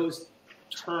in those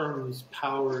terms,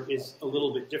 power is a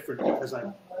little bit different because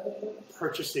I'm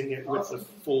purchasing it with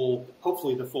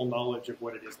hopefully the full knowledge of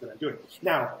what it is that I'm doing.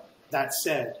 Now, that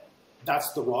said,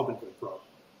 that's the Robin Hood problem,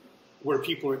 where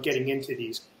people are getting into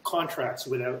these contracts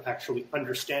without actually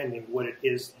understanding what it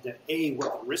is that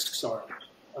what the risks are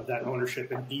of that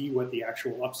ownership, and B, what the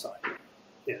actual upside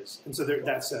is. And so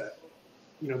that's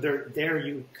there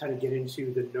you kind of get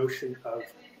into the notion of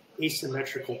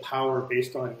asymmetrical power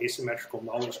based on asymmetrical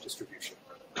knowledge distribution,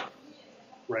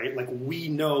 right? Like we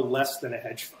know less than a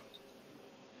hedge fund,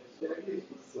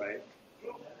 right?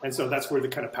 And so that's where the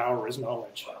kind of power is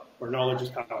knowledge, or knowledge is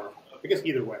power. I guess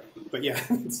either way. But yeah,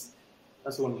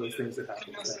 that's one of those things that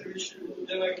happens. I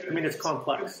mean, it's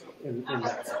complex in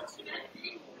that sense.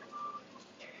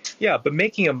 Yeah, but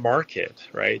making a market,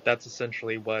 right? That's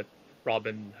essentially what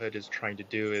Robinhood is trying to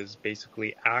do, is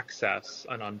basically access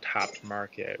an untapped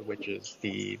market, which is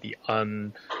the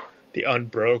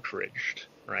unbrokeraged,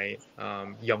 right?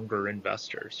 Younger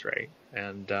investors, right?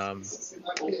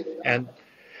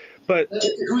 But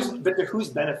to whose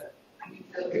benefit?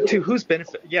 To whose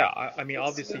benefit? Yeah, I mean,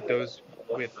 obviously those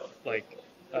with like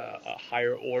a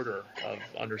higher order of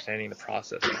understanding the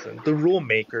processes, and the rule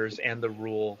makers and the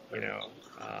rule,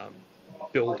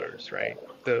 builders, right?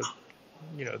 The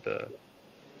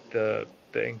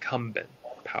incumbent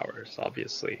powers,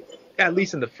 obviously, at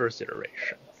least in the first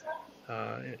iteration,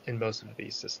 in most of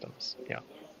these systems. Yeah.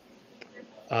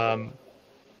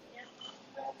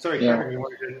 Sorry, Yeah. Karen, you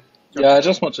wanted to. Yeah, I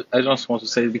just want to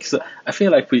say, because I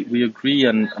feel like we agree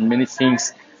on many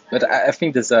things, but I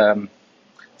think there's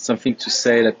something to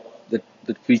say that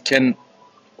we can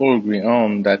all agree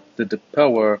on, that the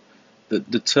power,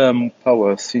 the term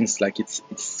power seems like it's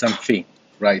something,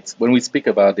 right? When we speak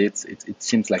about it, it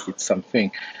seems like it's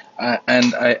something,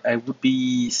 and I would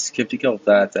be skeptical of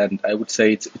that, and I would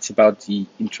say it's about the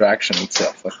interaction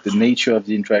itself, like the nature of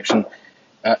the interaction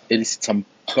elicits some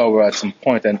power at some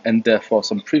point, and therefore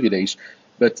some privilege,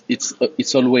 but it's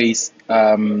always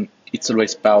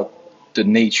about the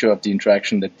nature of the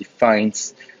interaction that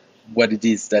defines what it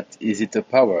is that is it a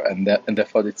power, and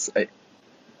therefore it's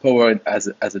power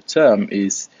as a term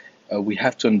is we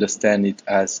have to understand it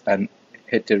as an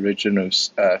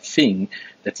heterogeneous thing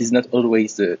that is not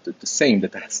always the same,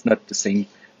 that has not the same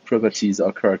properties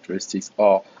or characteristics,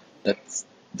 or that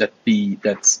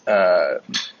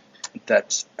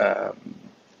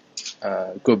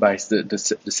go by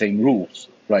the same rules,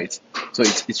 right? So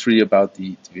it's really about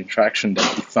the interaction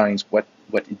that defines what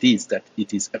it is, that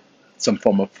it is some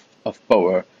form of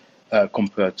power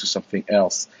compared to something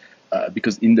else.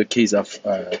 Because in the case of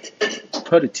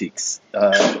politics,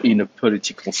 in a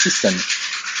political system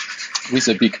with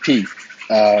a big P,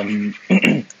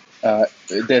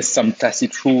 there's some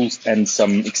tacit rules and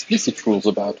some explicit rules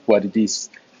about what it is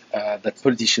that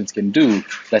politicians can do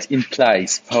that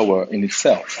implies power in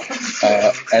itself.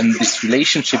 And this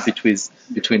relationship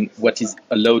between what is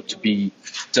allowed to be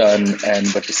done and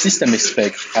what the system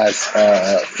expects as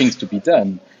things to be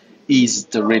done is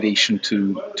the relation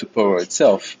to power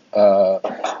itself.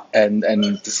 And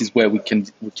this is where we can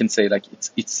say, like,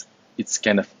 it's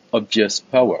kind of obvious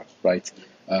power, right?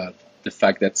 The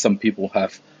fact that some people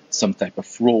have some type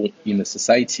of role in a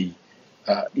society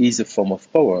is a form of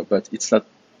power, but it's not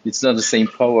the same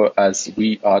power as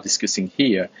we are discussing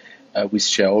here with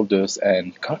shareholders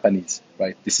and companies,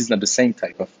 right? This is not the same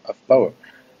type of power.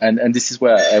 And this is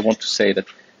where I want to say that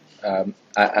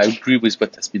I agree with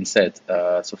what has been said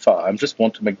so far. I just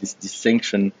want to make this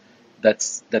distinction that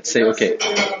say, okay,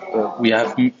 we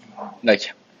have,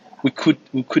 like, we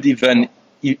could even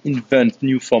invent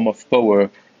new form of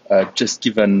power just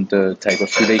given the type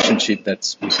of relationship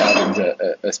that we have in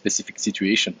a specific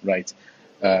situation, right?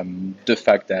 The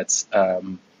fact that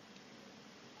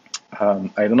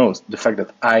I don't know, the fact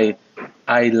that I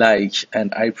like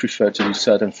and I prefer to do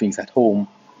certain things at home,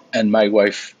 and my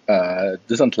wife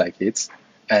doesn't like it,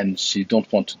 and she don't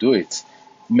want to do it,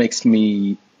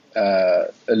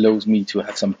 allows me to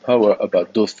have some power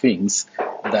about those things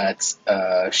that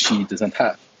she doesn't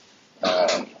have.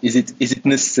 Is it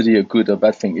necessarily a good or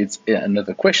bad thing? It's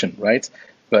another question, right?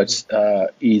 But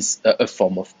is a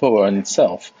form of power in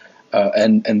itself,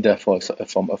 and therefore a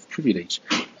form of privilege.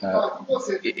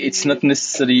 It's not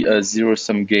necessarily a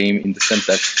zero-sum game in the sense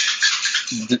that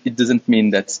it doesn't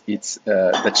mean that it's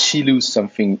that she loses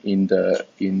something in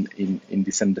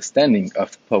this understanding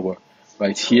of power.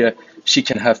 Right here, she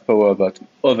can have power about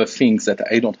other things that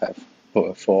I don't have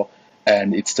power for,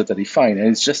 and it's totally fine. And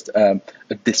it's just a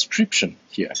description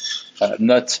here,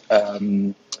 not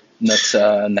an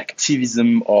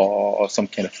activism or some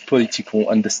kind of political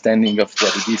understanding of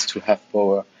what it is to have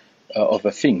power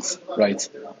over things, right?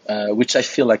 Which I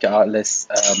feel like are less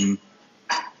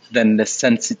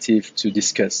sensitive to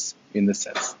discuss in the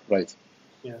sense, right?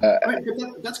 Yeah. Right.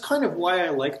 That's kind of why I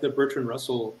like the Bertrand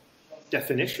Russell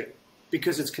definition,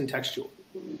 because it's contextual.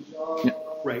 Yeah.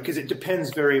 Right, because it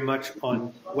depends very much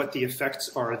on what the effects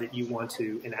are that you want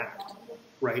to enact,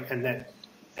 right, and that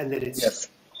it's Yes.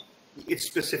 It's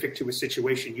specific to a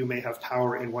situation. You may have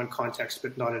power in one context,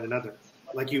 but not in another.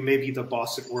 Like you may be the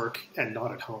boss at work and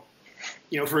not at home,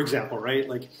 for example, right?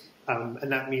 Like,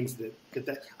 and that means that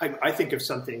I think of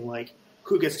something like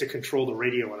who gets to control the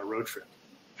radio on a road trip,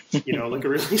 You know, like a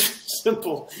really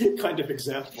simple kind of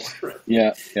example, right?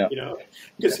 Yeah, yeah. You know,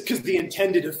 because the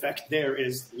intended effect there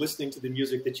is listening to the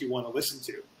music that you want to listen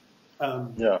to,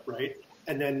 Yeah. right?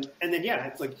 And then yeah,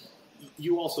 it's like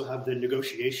you also have the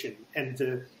negotiation and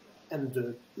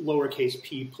the lowercase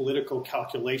p political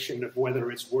calculation of whether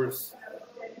it's worth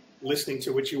listening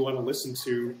to what you want to listen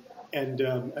to and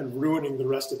ruining the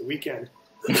rest of the weekend.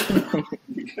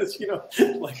 Because, you know,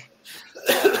 like,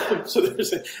 so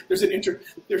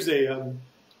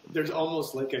there's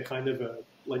almost like a kind of a,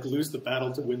 like, lose the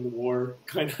battle to win the war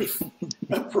kind of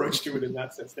approach to it in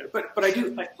that sense there. But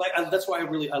that's why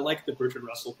I like the Bertrand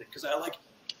Russell thing, because I like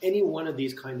any one of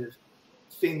these kind of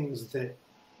things that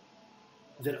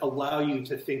allow you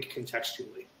to think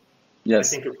contextually.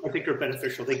 Yes. I think are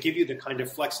beneficial. They give you the kind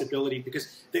of flexibility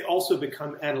because they also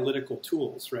become analytical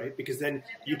tools, right? Because then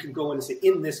you can go in and say,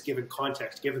 in this given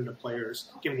context, given the players,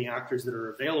 given the actors that are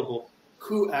available,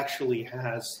 who actually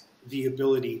has the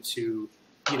ability to,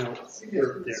 you know,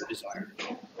 their desire.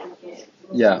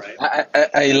 Yeah, Right?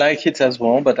 I like it as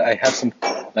well, but I have some,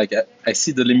 like, I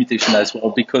see the limitation as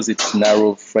well because it's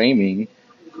narrow framing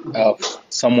of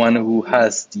someone who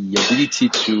has the ability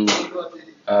to,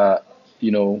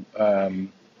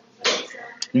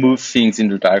 move things in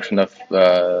the direction of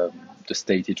the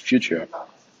stated future.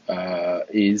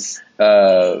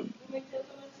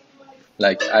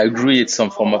 Like, I agree it's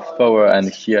some form of power, and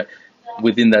here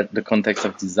within that the context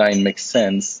of design makes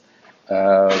sense.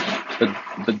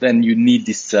 But then you need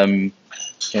this kind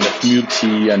of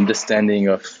multi understanding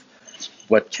of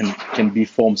what can be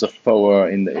forms of power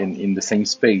in the same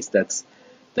space that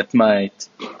might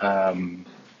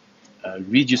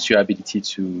reduce your ability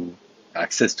to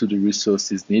access to the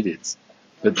resources needed,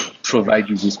 but provide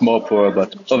you with more power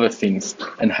about other things.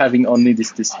 And having only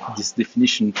this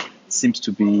definition seems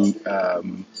to be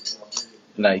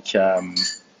not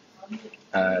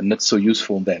so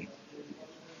useful then,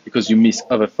 because you miss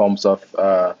other forms of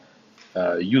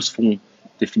useful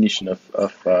definition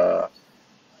of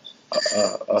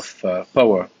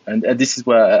power. And this is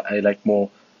where I like more.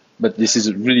 But this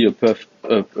is really a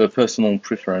personal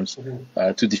preference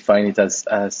to define it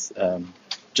as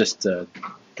just the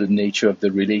nature of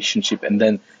the relationship, and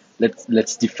then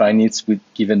let's define it with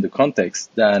given the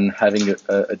context, than having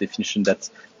a definition that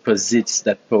posits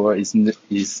that power is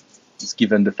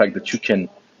given the fact that you can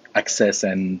access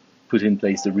and put in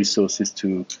place the resources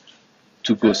to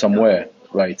go somewhere,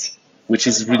 right? Which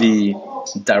is really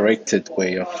directed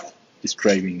way of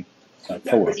describing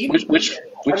power, which works.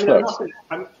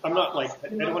 I'm not like, I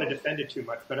don't want to defend it too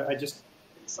much, but I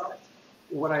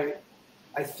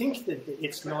think that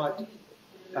it's not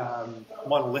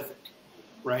monolithic,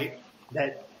 right?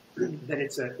 That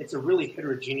it's a really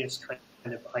heterogeneous kind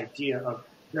of idea of,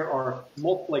 there are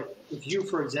multiple, like, if you,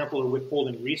 for example, are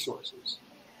withholding resources,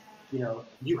 you know,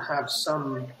 you have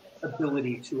some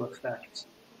ability to affect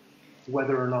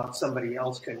whether or not somebody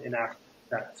else can enact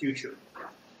that future,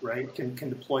 right? Can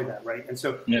deploy that, right? And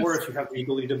so, yes. Or if you have the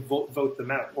ability to vote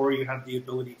them out, or you have the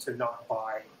ability to not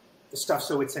buy the stuff.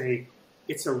 So it's a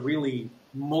really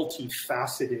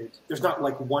multifaceted, there's not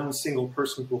like one single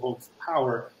person who holds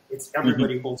power. It's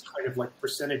everybody holds kind of like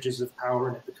percentages of power,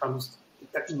 and it becomes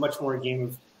much more a game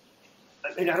of,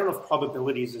 I mean, I don't know if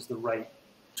probabilities is the right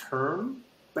term,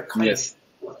 but kind of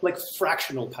like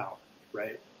fractional power,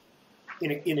 right?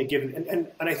 In a given,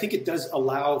 and I think it does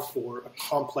allow for a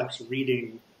complex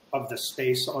reading of the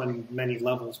space on many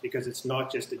levels, because it's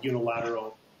not just a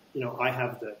unilateral, you know, I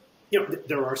have the, you know,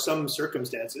 there are some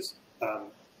circumstances,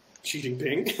 Xi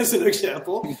Jinping as an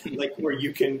example, like where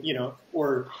you can, you know,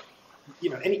 or, you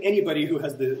know, anybody who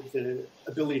has the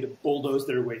ability to bulldoze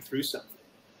their way through something,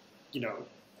 you know,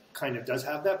 kind of does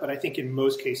have that. But I think in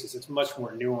most cases it's much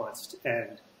more nuanced,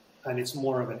 and it's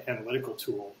more of an analytical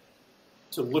tool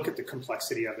to look at the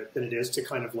complexity of it than it is to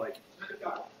kind of like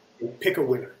pick a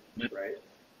winner, right?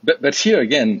 But here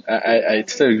again, I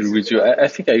totally agree with you. I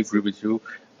think I agree with you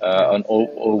on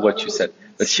all what you said.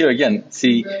 But here again,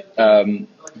 see,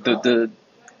 the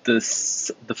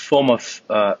form of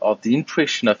the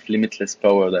impression of limitless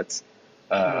power that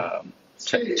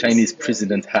Chinese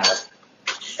president have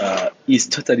is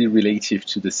totally relative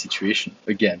to the situation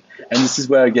again. And this is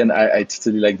where again I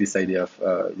totally like this idea of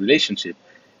relationship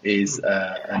is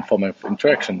and form of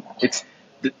interaction. It's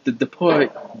the power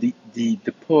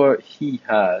the power he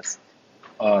has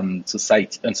on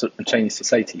society, on Chinese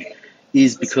society,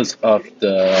 is because of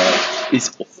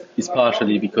is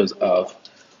partially because of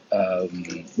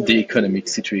the economic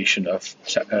situation of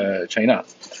China,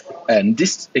 and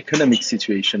this economic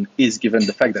situation is given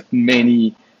the fact that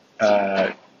many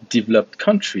developed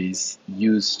countries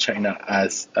use China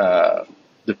as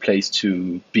the place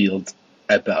to build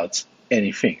about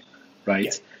anything,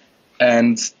 right? Yeah.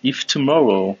 And if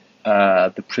tomorrow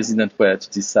the president were to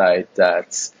decide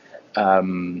that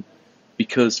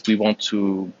because we want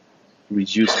to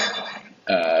reduce,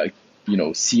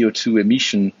 CO2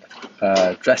 emission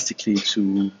drastically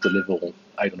to the level,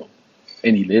 I don't know,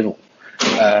 any level,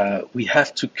 we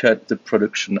have to cut the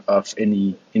production of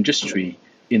any industry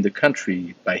in the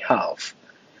country by half.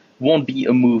 Won't be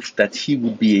a move that he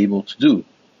would be able to do,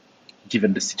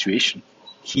 given the situation.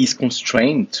 He's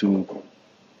constrained to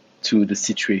the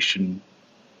situation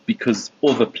because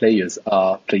other players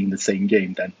are playing the same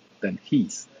game than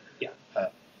he's. Yeah.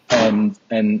 And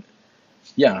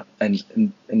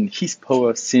his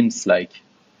power seems like,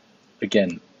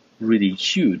 again, really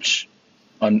huge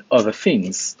on other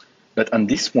things, but on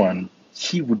this one,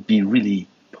 he would be really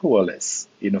powerless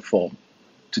in a form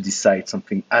to decide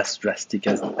something as drastic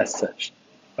as such,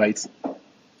 right?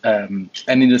 And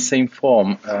in the same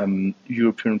form,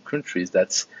 European countries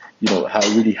that are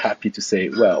really happy to say,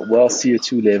 well,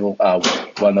 CO2 level are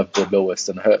one of the lowest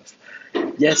on Earth.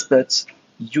 Yes, but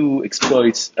you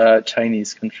exploit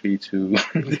Chinese country to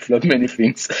develop many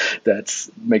things that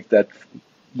make that,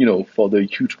 for the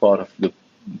huge part of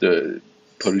the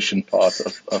pollution part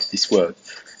of this world.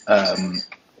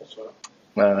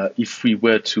 If we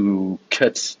were to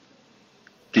cut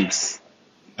this,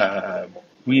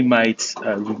 we might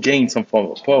regain some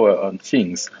form of power on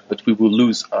things, but we will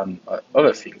lose on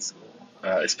other things,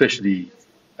 especially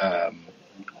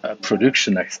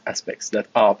production aspects that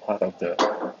are part of the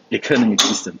economic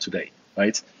system today,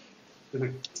 right?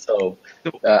 Mhm. So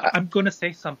I'm going to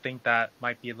say something that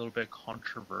might be a little bit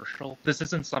controversial. This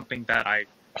isn't something that I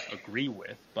agree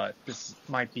with, but this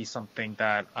might be something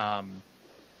that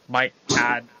might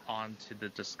add on to the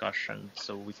discussion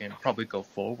so we can probably go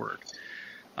forward.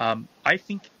 I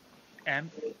think,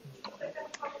 and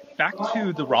back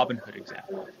to the Robin Hood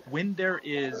example, when there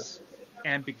is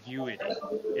ambiguity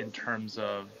in terms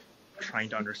of trying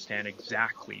to understand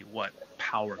exactly what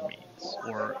power means,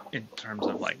 or in terms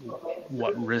of like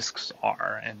what risks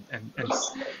are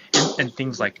and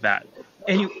things like that.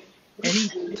 Any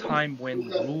time when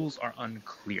rules are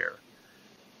unclear,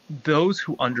 those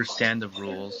who understand the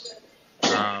rules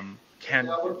can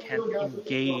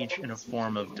engage in a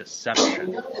form of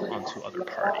deception onto other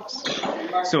parties.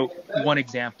 So one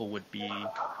example would be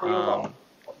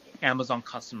Amazon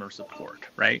customer support,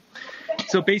 right?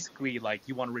 So basically, like,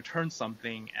 you want to return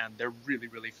something and they're really,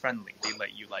 really friendly. They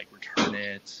let you like return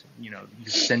it, you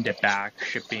send it back,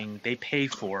 shipping, they pay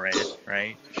for it,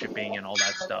 right? Shipping and all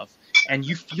that stuff. And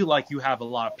you feel like you have a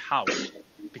lot of power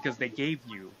because they gave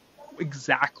you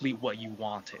exactly what you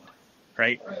wanted,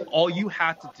 right? All you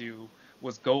had to do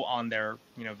was go on their,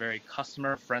 very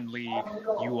customer friendly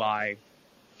UI,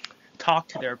 talk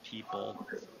to their people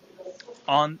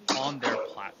on their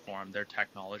platform, their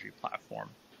technology platform,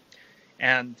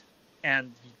 and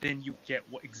then you get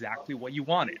exactly what you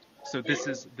wanted. So this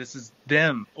is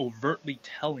them overtly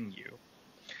telling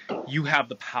you have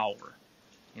the power.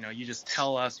 You just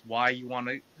tell us why you want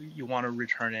to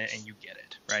return it, and you get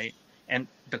it, right? And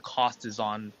the cost is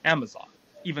on Amazon,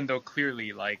 even though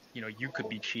clearly, like, you could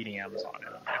be cheating Amazon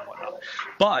and whatnot.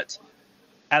 But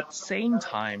at the same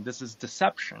time, this is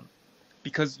deception,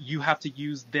 because you have to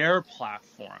use their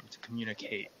platform to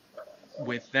communicate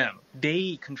with them.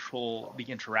 They control the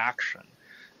interaction,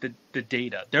 the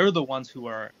data. They're the ones who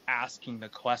are asking the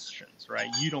questions, right?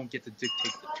 You don't get to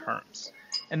dictate the terms.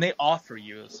 And they offer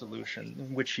you a solution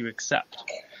in which you accept.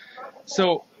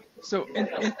 So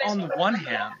on the one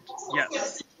hand,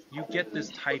 yes, you get this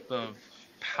type of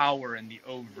power in the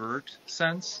overt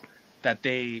sense that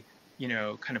they,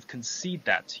 kind of concede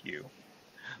that to you.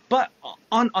 But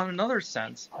on another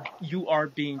sense, you are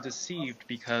being deceived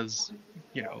because,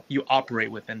 you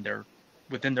operate within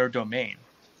their domain.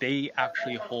 They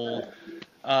actually hold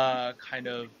kind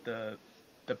of the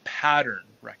pattern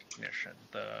recognition.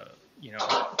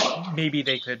 Maybe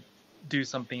they could do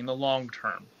something in the long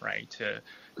term, right, to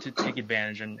take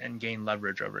advantage and gain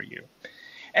leverage over you.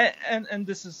 And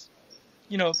this is,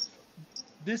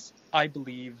 this, I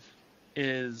believe,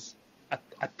 is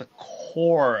at the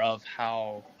core of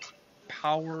how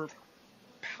power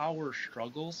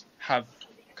struggles have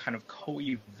kind of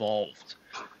co-evolved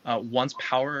once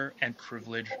power and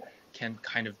privilege can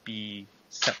kind of be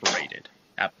separated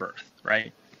at birth,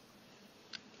 right?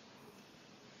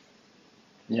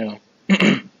 Yeah.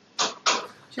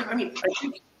 Yeah, I mean, I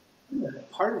think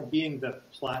part of being the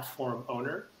platform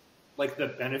owner, like the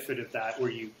benefit of that,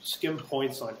 where you skim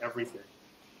points on everything,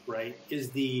 right,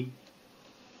 is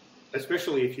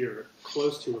especially if you're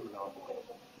close to a monopoly,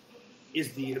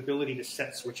 is the ability to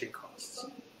set switching costs,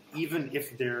 even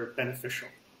if they're beneficial,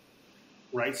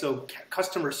 right? So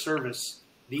customer service,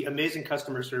 the amazing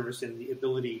customer service and the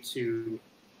ability to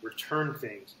return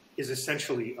things is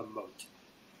essentially a moat,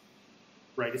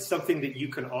 right? It's something that you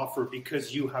can offer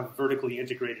because you have a vertically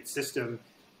integrated system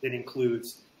that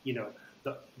includes, you know,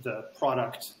 the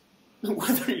product,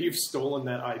 whether you've stolen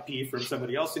that IP from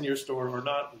somebody else in your store or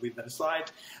not, leave that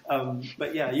aside.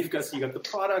 But yeah, you've got the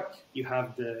product, you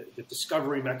have the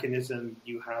discovery mechanism,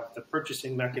 you have the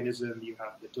purchasing mechanism, you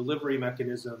have the delivery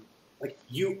mechanism. Like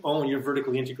you're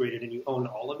vertically integrated and you own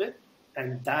all of it.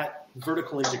 And that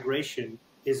vertical integration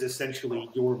is essentially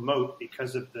your moat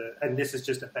because of and this is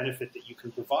just a benefit that you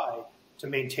can provide to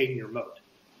maintain your moat,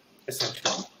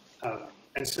 essentially.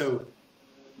 And so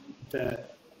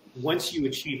once you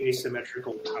achieve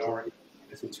asymmetrical power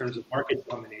in terms of market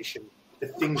domination, the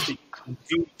things that you can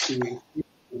do to improve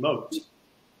the moat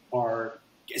are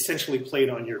essentially played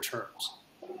on your terms,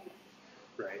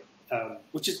 right?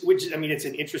 Which I mean, it's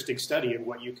an interesting study of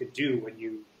what you could do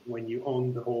when you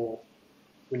own the whole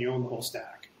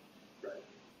stack, right?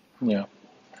 Yeah,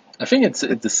 I think it's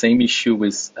the same issue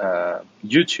with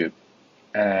YouTube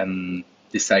and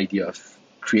this idea of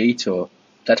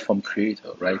platform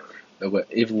creator, right? Where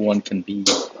everyone can be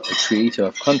a creator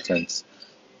of content,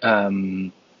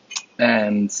 and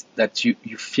that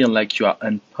you feel like you are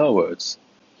empowered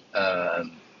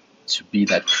to be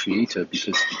that creator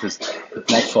because the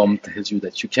platform tells you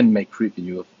that you can make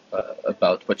revenue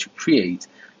about what you create,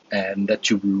 and that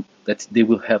they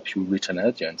will help you reach an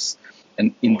audience.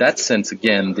 And in that sense,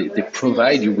 again, they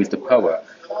provide you with the power.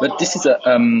 But this is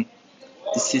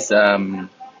a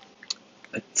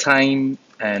time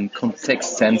and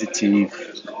context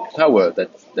sensitive power that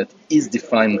is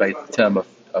defined by the term of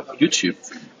YouTube,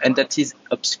 and that is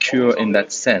obscure in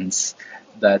that sense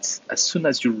that as soon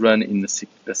as you run in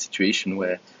a situation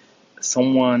where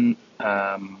someone,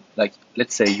 like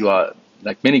let's say you are,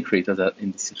 like many creators are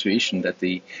in the situation that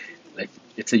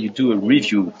let's say you do a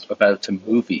review about a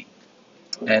movie,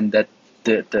 and that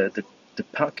the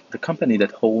company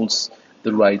that holds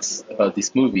the rights about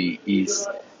this movie is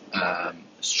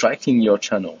striking your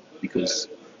channel because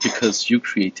you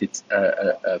created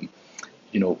the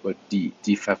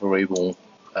favorable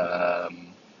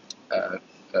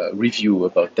review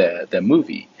about their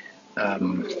movie,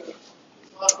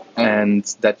 and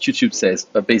that YouTube says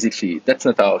basically that's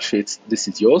not our shit, this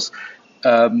is yours.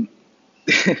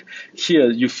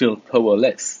 Here you feel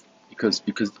powerless because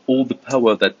all the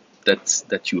power that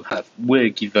you have were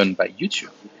given by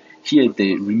YouTube. Here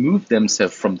they remove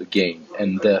themselves from the game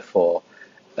and therefore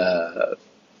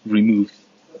remove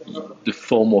the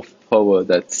form of power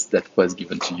that was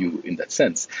given to you in that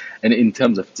sense. And in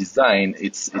terms of design,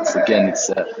 it's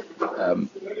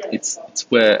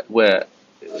where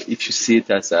if you see it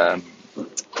as a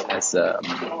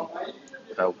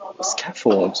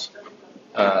scaffold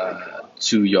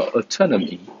to your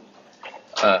autonomy,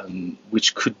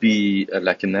 which could be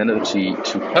like an analogy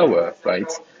to power,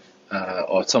 right?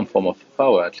 Or some form of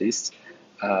power at least,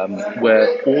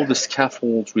 where all the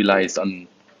scaffold relies on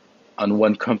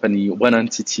one company, one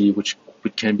entity, which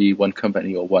can be one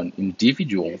company or one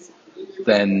individual,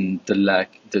 then the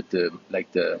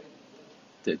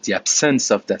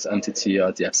absence of that entity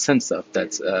or the absence of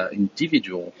that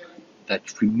individual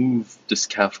that remove the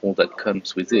scaffold that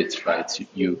comes with it, right?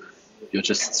 You're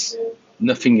just,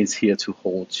 nothing is here to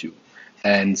hold you.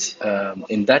 And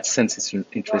in that sense, it's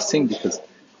interesting because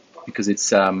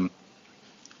it's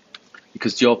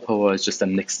because your power is just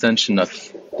an extension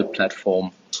of the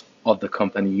platform of the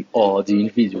company or the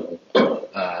individual,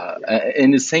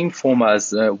 in the same form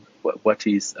as what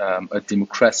is a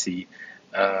democracy.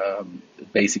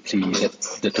 Basically, that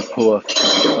the power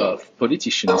of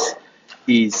politicians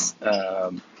is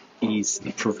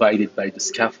provided by the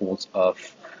scaffolds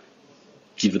of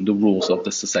given the rules of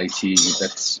the society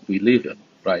that we live in,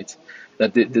 right?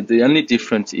 That the only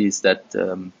difference is that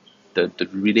the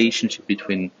relationship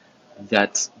between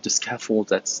the scaffold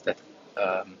that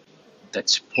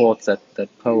supports that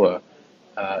power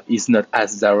is not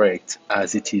as direct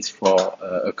as it is for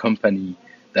a company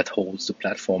that holds the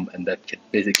platform and that can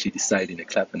basically decide in a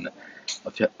clap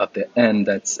of their end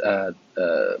that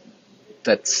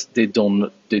they do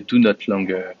not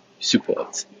longer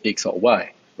support X or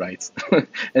Y, right?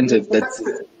 And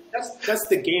that's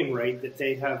the game, right? That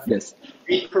they have. Yes.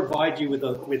 They provide you with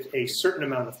a certain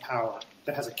amount of power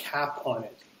that has a cap on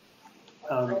it,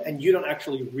 and you don't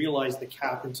actually realize the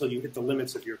cap until you hit the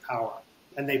limits of your power,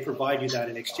 and they provide you that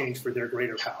in exchange for their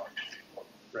greater power,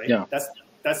 right? Yeah.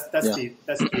 That's the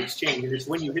exchange, and it's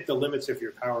when you hit the limits of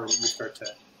your power that you start to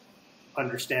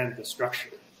understand the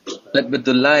structure. Right? But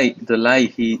the lie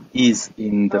is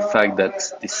in the fact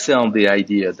that they sell the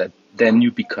idea that then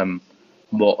you become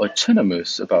more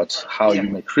autonomous about how you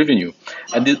make revenue,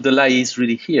 and the lie is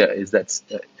really here is that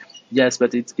yes,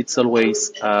 but it's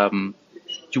always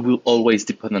you will always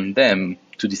depend on them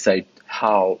to decide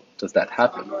how does that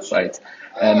happen, right?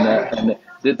 And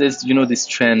there's this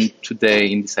trend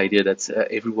today in this idea that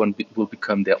everyone will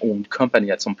become their own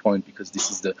company at some point because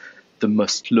this is the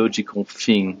most logical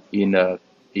thing in a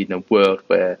world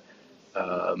where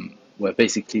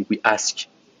basically we ask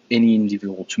any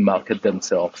individual to market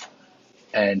themselves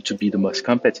and to be the most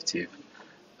competitive,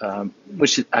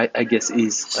 which I guess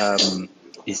is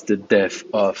the death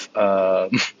of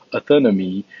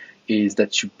autonomy, is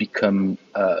that you become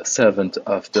a servant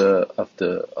of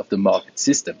the market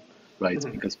system, right?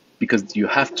 Mm-hmm. Because you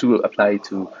have to apply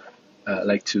to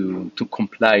to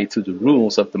comply to the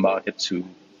rules of the market to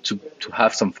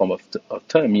have some form of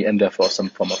autonomy and therefore some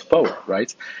form of power,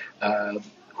 right?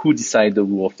 Who decide the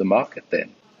rule of the market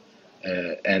then?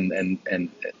 And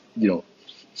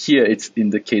here it's in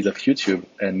the case of YouTube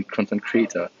and content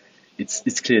creator,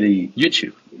 it's clearly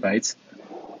YouTube, right?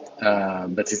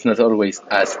 But it's not always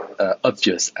as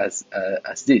obvious as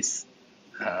this.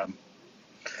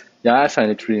 Yeah, I find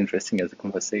it really interesting as a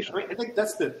conversation. I think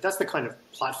that's the kind of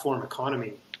platform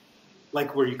economy,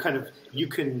 like where you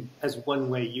can as one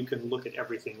way you can look at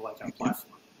everything like a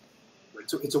platform. Right?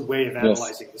 So it's a way of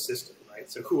analyzing the system, right?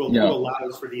 So who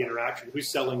allows for the interaction? Who's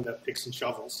selling the picks and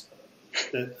shovels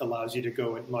that allows you to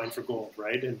go and mine for gold,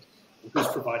 right? And who's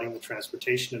providing the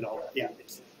transportation and all that? Yeah,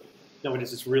 it's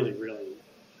really, really,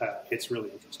 it's really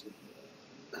interesting.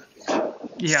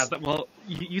 Yeah, well,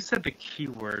 you said the key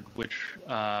word, which,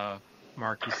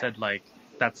 Mark, you said, like,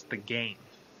 that's the game,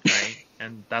 right?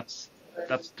 And that's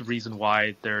the reason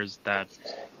why there's that.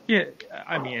 Yeah,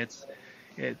 I mean,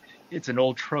 it's an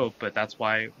old trope, but that's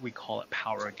why we call it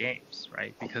power games,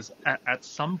 right? Because at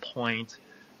some point,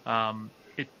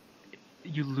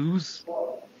 you lose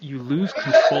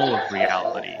control of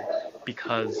reality,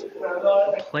 because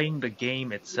playing the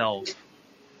game itself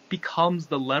becomes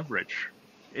the leverage.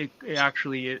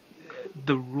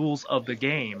 The rules of the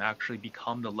game actually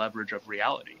become the leverage of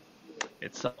reality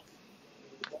itself,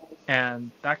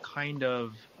 and that kind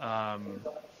of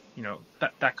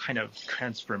that kind of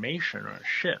transformation or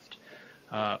shift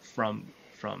from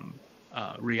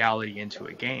reality into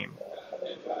a game,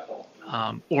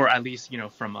 or at least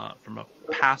from a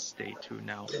past state to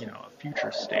now a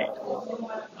future state.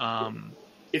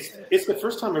 It's the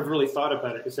first time I've really thought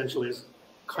about it essentially as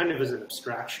kind of as an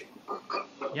abstraction.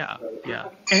 Yeah,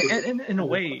 and in a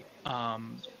way,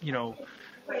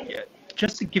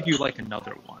 just to give you like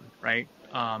another one, right?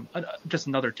 Just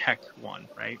another tech one,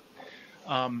 right?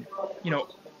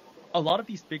 A lot of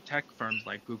these big tech firms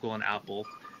like Google and Apple,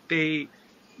 they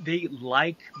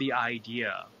like the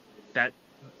idea that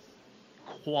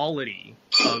quality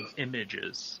of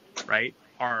images, right,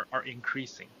 are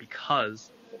increasing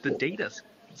because the data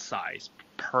size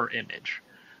per image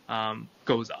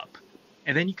goes up.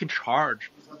 And then you can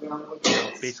charge,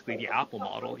 basically the Apple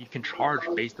model, you can charge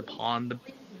based upon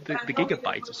the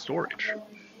gigabytes of storage,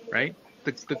 right?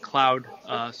 The cloud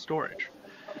storage.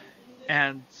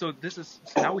 And so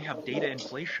now we have data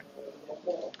inflation.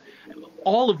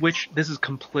 All of which this is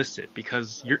complicit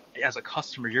because as a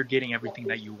customer, you're getting everything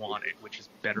that you wanted, which is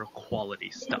better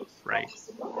quality stuff, right?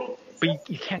 But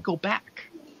you can't go back.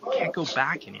 You can't go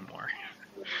back anymore.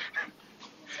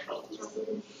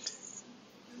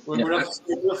 We'll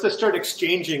have to start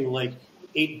exchanging like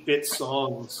 8-bit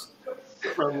songs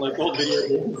from like old video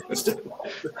games and stuff.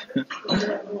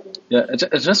 Yeah,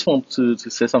 I just want to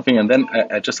say something, and then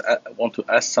I want to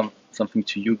ask something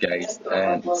to you guys,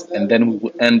 and then we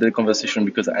will end the conversation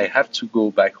because I have to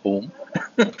go back home,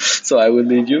 so I will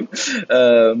leave you.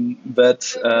 I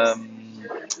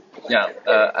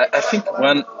think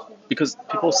because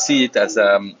people see it as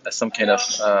some kind of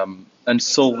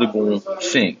unsolvable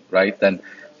thing, right? Then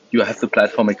you have the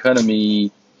platform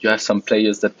economy, you have some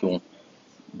players that will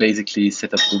basically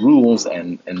set up the rules,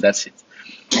 and that's it.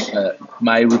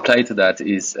 My reply to that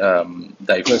is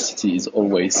diversity is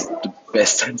always the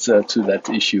best answer to that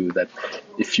issue, that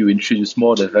if you introduce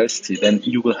more diversity, then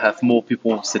you will have more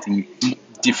people setting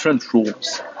different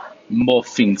rules, more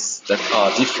things that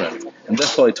are different, and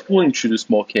therefore it will introduce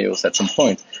more chaos at some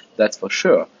point, that's for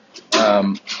sure.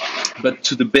 But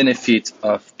to the benefit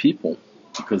of people,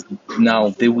 because now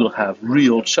they will have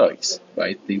real choice,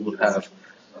 right? They will have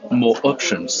more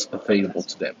options available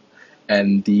to them.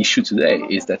 And the issue today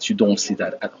is that you don't see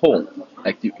that at all.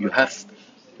 Like you have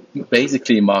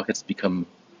basically markets become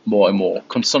more and more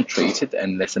concentrated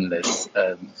and less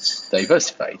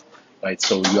diversified. right?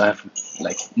 So you have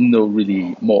like no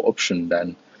really more option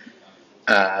than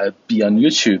be on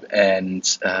YouTube and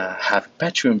have a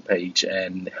Patreon page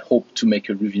and hope to make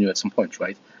a revenue at some point,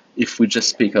 right? If we just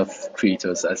speak of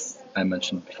creators, as I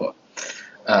mentioned before.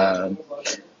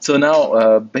 So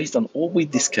now, based on all we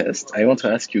discussed, I want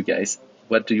to ask you guys,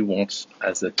 what do you want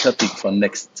as a topic for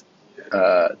next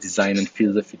design and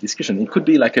philosophy discussion? It could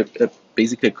be like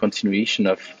basically a continuation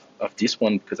of this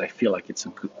one, because I feel like it's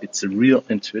a real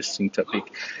interesting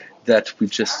topic that we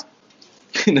just,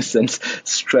 in a sense,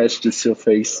 scratch the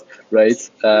surface, right?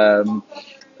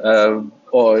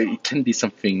 Or it can be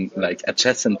something like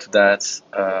adjacent to that.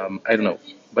 I don't know.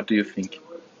 What do you think?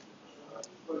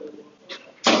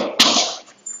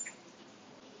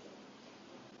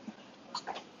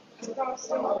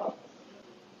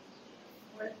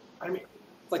 I mean,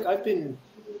 like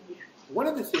one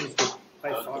of the things that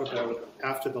I thought about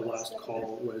after the last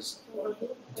call was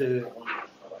the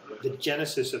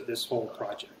genesis of this whole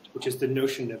project, which is the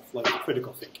notion of like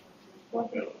critical thinking,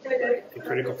 and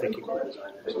critical thinking for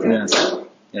designers.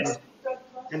 Yes.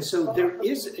 And so there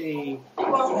is a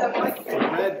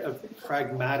thread of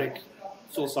pragmatic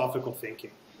philosophical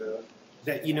thinking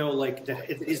that, that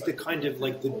it is the kind of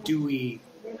like the Dewey,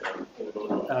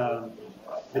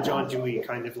 the John Dewey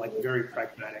kind of like very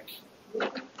pragmatic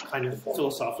kind of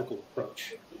philosophical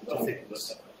approach to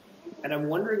things. And I'm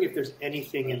wondering if there's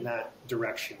anything in that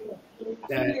direction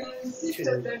that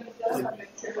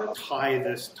can tie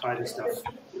this stuff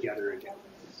together again,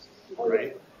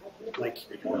 right? Like,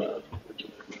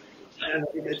 and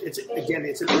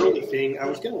it's an early thing. I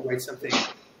was going to write something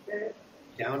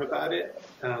down about it,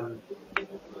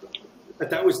 but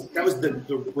that was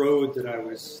the road that I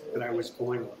was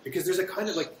going on, because there's a kind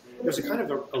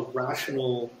of a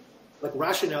rational, like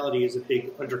rationality is a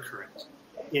big undercurrent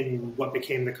in what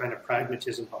became the kind of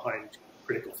pragmatism behind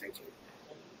critical thinking,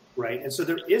 right? And so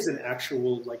there is an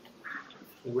actual like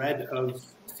thread of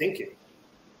thinking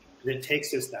that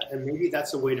takes us that, and maybe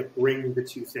that's a way to bring the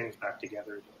two things back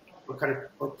together,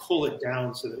 or pull it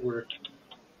down so that we're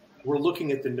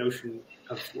looking at the notion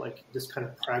of like this kind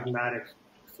of pragmatic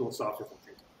philosophical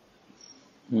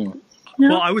thinking.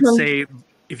 Well, I would say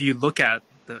if you look at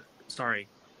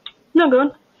No, go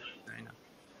on. I know.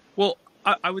 Well,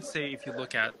 I would say if you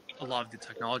look at a lot of the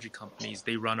technology companies,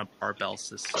 they run a barbell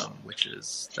system, which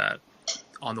is that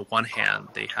on the one hand,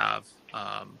 they have,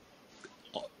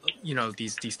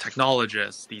 these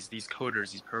technologists, these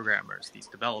coders, these programmers, these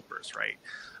developers, right?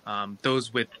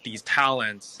 Those with these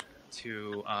talents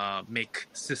to make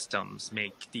systems,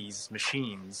 make these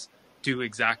machines do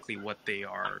exactly what they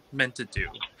are meant to do.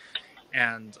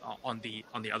 And on the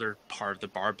other part of the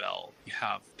barbell, you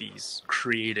have these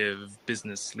creative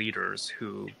business leaders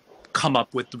who come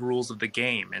up with the rules of the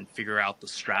game and figure out the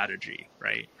strategy,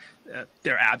 right?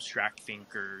 They're abstract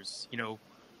thinkers,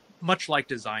 much like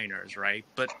designers, right?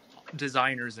 But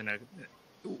designers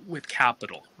with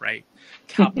capital, right?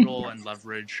 Capital and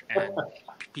leverage and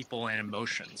people and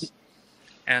emotions.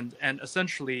 And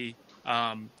essentially,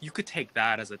 you could take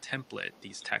that as a template,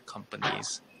 these tech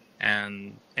companies,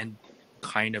 and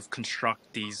kind of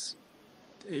construct these,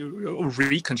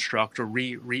 reconstruct or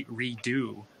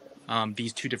redo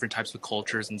these two different types of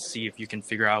cultures and see if you can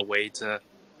figure out a way to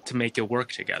make it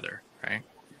work together, right?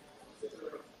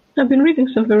 I've been reading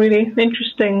something really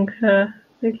interesting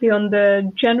lately on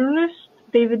the generalist,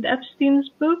 David Epstein's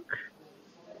book.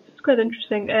 It's quite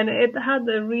interesting, and it had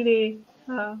a really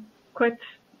quite,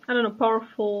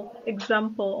 powerful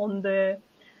example on the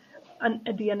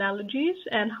analogies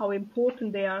and how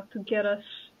important they are to get us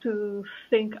to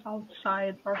think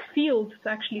outside our field, to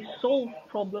actually solve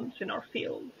problems in our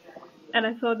field. And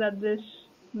I thought that this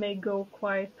may go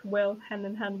quite well hand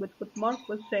in hand with what Mark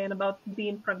was saying about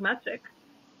being pragmatic,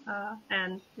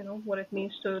 and what it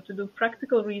means to do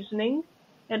practical reasoning,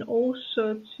 and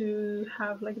also to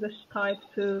have like this type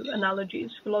to analogies,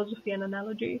 philosophy and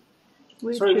analogy.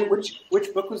 Which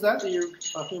book was that you're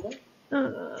talking about?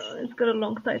 It's got a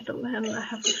long title and I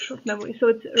have a short memory. So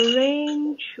it's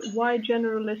Range: Why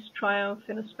Generalists Triumph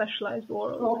in a Specialized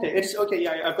World. Oh, okay, it's okay.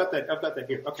 Yeah, I've got that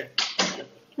here. Okay.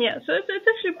 Yeah, so it's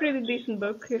actually a pretty decent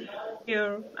book. If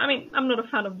I'm not a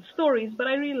fan of the stories, but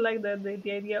I really like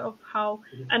the idea of how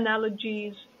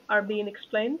analogies are being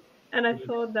explained. And I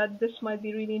thought that this might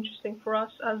be really interesting for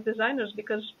us as designers,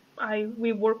 because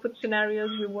we work with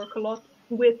scenarios, we work a lot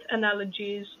with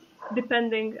analogies,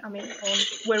 depending, on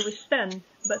where we stand.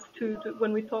 But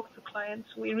when we talk to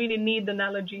clients, we really need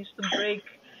analogies to break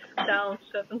down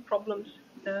certain problems,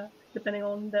 depending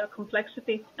on their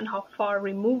complexity and how far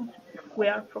removed we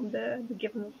are from the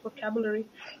given vocabulary.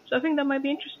 So I think that might be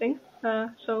interesting.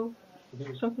 So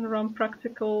something around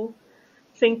practical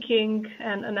thinking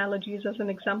and analogies as an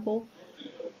example.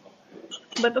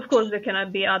 But of course, there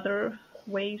cannot be other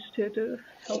ways to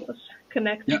help us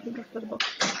connect Yeah. and think outside the box.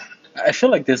 I feel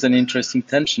like there's an interesting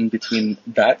tension between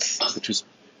that, which is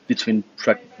between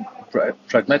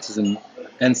pragmatism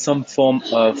and some form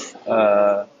of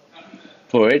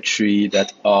poetry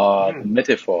that are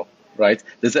metaphor, right?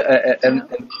 There's an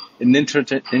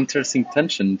interesting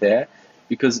tension there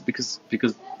because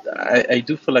I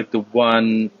do feel like the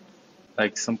one,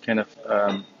 like some kind of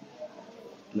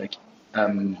like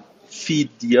feed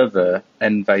the other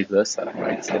and vice versa,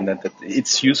 right? And that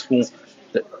it's useful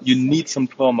that you need some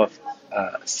form of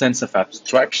sense of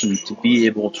abstraction to be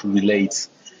able to relate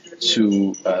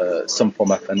to some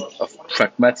form of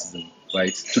pragmatism,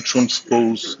 right? To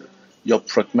transpose your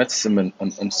pragmatism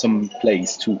on some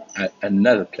place to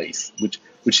another place,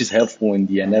 which is helpful in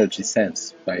the analogy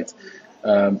sense, right?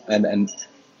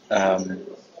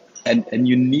 And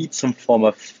you need some form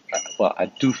of, well, I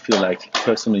do feel like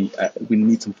personally we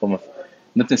need some form of,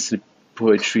 not necessarily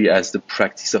poetry as the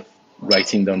practice of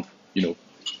writing down,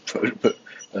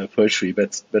 poetry,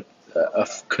 but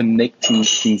of connecting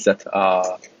things that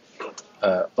are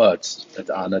odd, that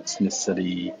are not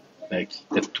necessarily like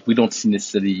that we don't see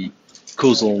necessarily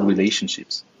causal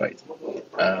relationships, right?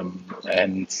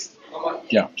 And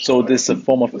yeah, so there's a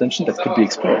form of tension that could be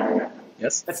explored.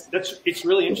 Yes, it's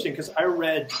really interesting because I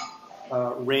read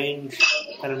Range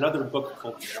and another book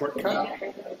called Shortcut.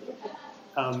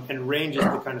 And Range is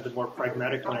the kind of the more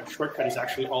pragmatic one. Shortcut is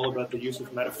actually all about the use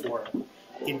of metaphor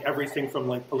in everything from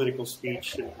like political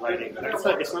speech and writing. And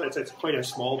it's quite a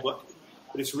small book,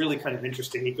 but it's really kind of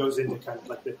interesting. It goes into kind of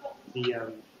like the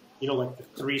like the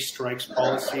 3 strikes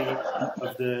policy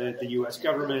of the U.S.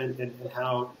 government and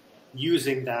how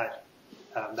using that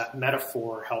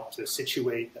metaphor helped to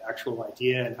situate the actual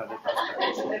idea and how that.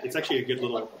 It's actually a good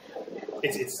little.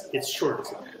 It's short.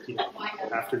 It's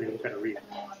a, afternoon kind of read.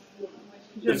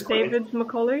 Is it David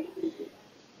Macaulay?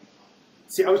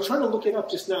 See, I was trying to look it up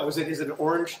just now. Is it an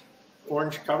orange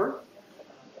cover?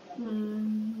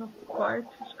 Not quite.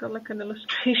 It's got like an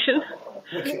illustration.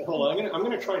 Okay, hold on. I'm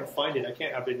gonna try and find it. I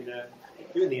can't. I've been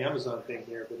doing the Amazon thing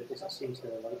here, but it doesn't seem to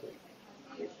like it.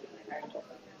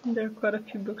 There are quite a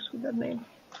few books with that name.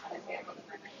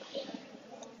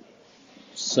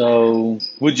 So,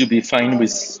 would you be fine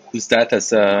with that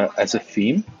as a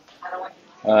theme?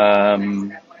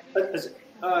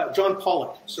 John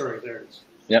Pollock. Sorry, there it is.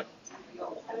 Yeah.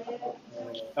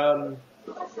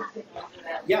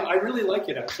 Yeah, I really like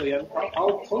it actually.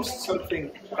 I'll post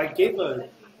something. I gave a.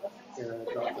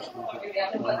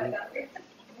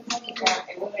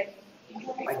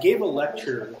 I gave a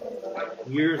lecture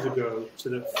years ago to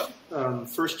the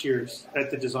first years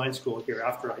at the design school here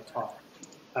after I taught.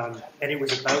 And it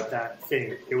was about that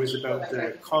thing. It was about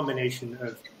the combination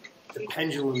of the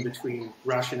pendulum between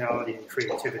rationality and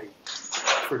creativity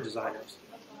for designers.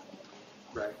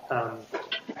 Right.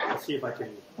 Let's see if I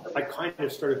can. I kind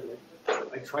of started.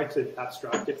 I tried to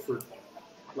abstract it for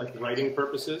like writing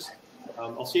purposes.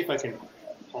 I'll see if I can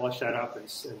polish that up and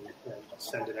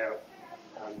send it out.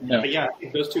 But yeah, I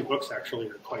think those 2 books actually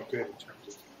are quite good in terms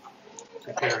of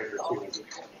comparing the 2 ideas.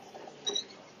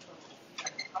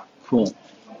 Cool.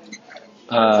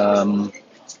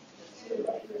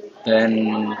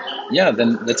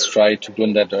 Then let's try to go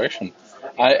in that direction.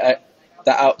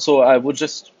 So I would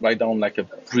just write down like a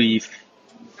brief,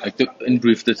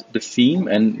 the theme,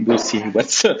 and we'll see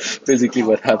what's basically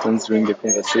what happens during the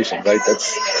conversation, right?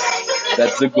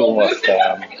 That's the goal of.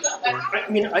 I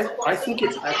mean, I think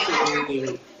it's actually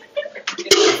a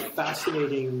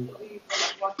fascinating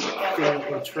thing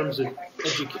in terms of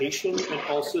education and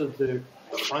also the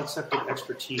concept of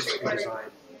expertise in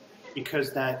design,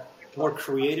 because that more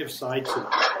creative side to it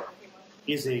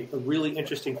is a really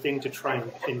interesting thing to try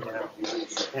and pin down.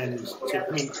 And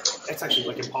it's actually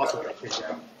like impossible to pin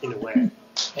down in a way.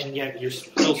 And yet you're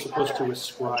still supposed to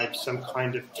ascribe some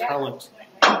kind of talent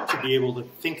to be able to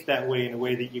think that way in a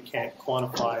way that you can't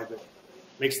quantify, but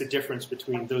makes the difference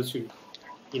between those who,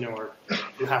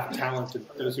 who have talent and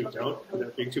those who don't,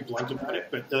 without being too blunt about it.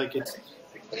 But like it's,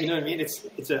 you know what I mean?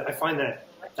 I find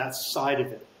that side of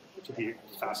it to be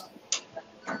fascinating.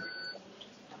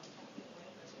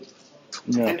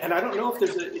 Yeah. And I don't know if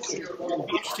it would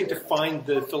be interesting to find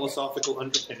the philosophical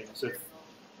underpinnings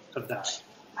of that,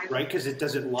 right? Because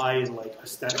does it lie in like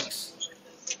aesthetics?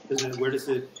 Where does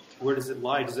it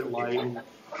lie? Does it lie in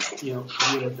the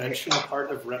invention part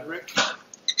of rhetoric?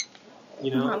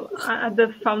 Well, at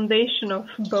the foundation of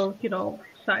both,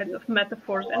 sides of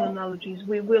metaphors and analogies,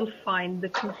 we will find the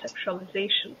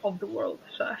conceptualization of the world.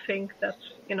 So I think that's,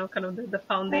 kind of the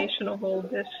foundation of all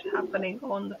this happening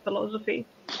on the philosophy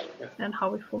and how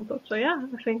we form thought. So yeah,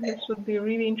 I think this would be a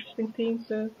really interesting thing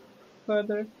to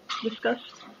further discuss.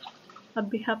 I'd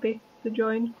be happy to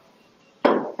join,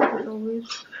 as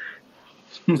always.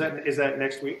 Is that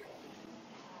next week?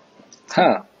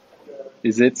 Huh.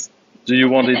 Is it? Do you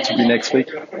want it to be next week?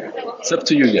 It's up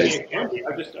to you guys.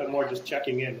 I'm more just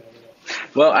checking in.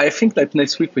 Well, I think that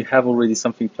next week we have already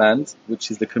something planned,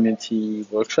 which is the community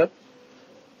workshop.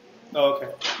 Oh, okay.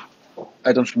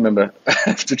 I don't remember. I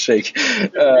have to check.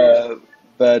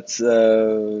 But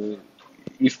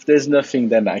if there's nothing,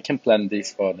 then I can plan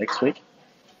this for next week.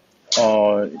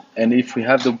 And if we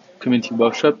have the community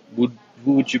workshop,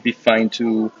 would you be fine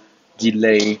to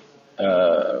delay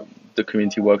the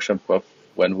community workshop of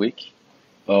 1 week,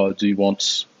 or do you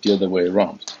want the other way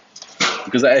around?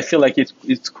 Because I feel like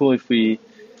it's cool if we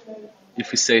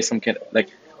say some kind of, like,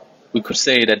 we could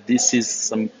say that this is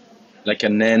some like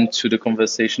an end to the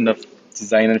conversation of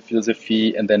design and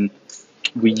philosophy, and then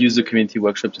we use the community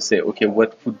workshop to say, okay,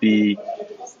 what would be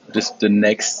just the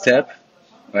next step,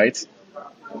 right?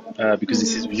 Because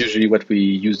this is usually what we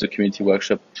use the community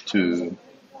workshop to.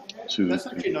 That's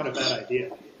actually not a bad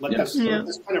idea. Let this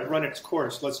kind of run its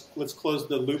course. Let's close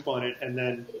the loop on it and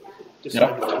then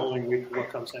decide the following week what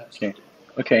comes next.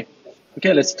 Okay.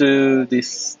 Let's do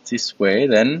this way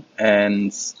then,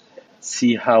 and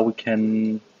see how we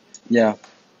can,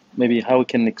 maybe how we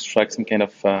can extract some kind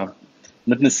of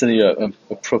not necessarily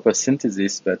a proper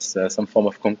synthesis, but some form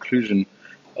of conclusion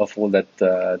of all that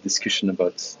discussion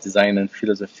about design and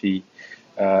philosophy.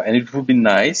 And it would be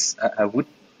nice. I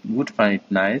would find it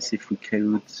nice if we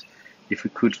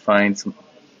could find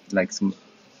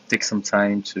take some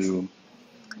time to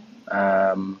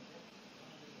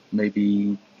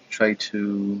maybe try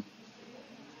to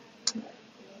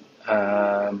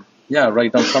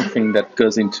write down something that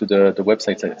goes into the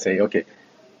website and say, okay,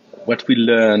 what we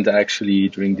learned actually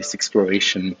during this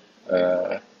explorative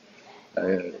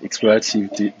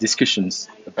discussions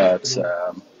about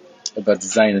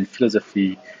design and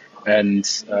philosophy, and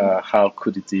how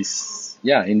could this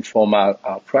inform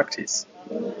our practice,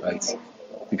 right?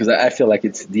 Because I feel like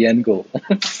it's the end goal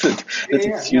that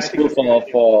it's useful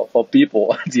for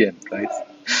people at the end, right?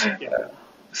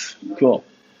 Cool.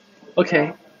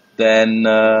 Okay, then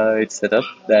it's set up.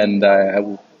 Then I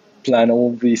will plan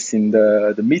all this in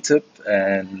the meetup,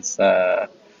 and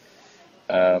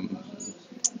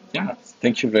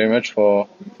thank you very much for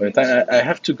your time. I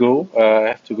have to go. I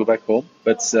have to go back home.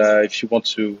 But if you want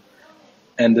to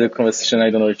end the conversation, I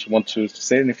don't know if you want to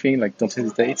say anything. Like, don't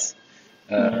hesitate.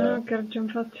 I've got to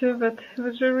jump out too, but it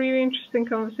was a really interesting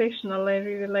conversation. I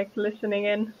really liked listening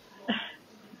in.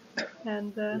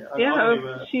 And I hope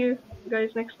to see you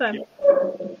guys next time.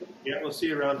 Yeah, we'll see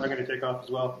you around. I'm going to take off as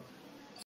well.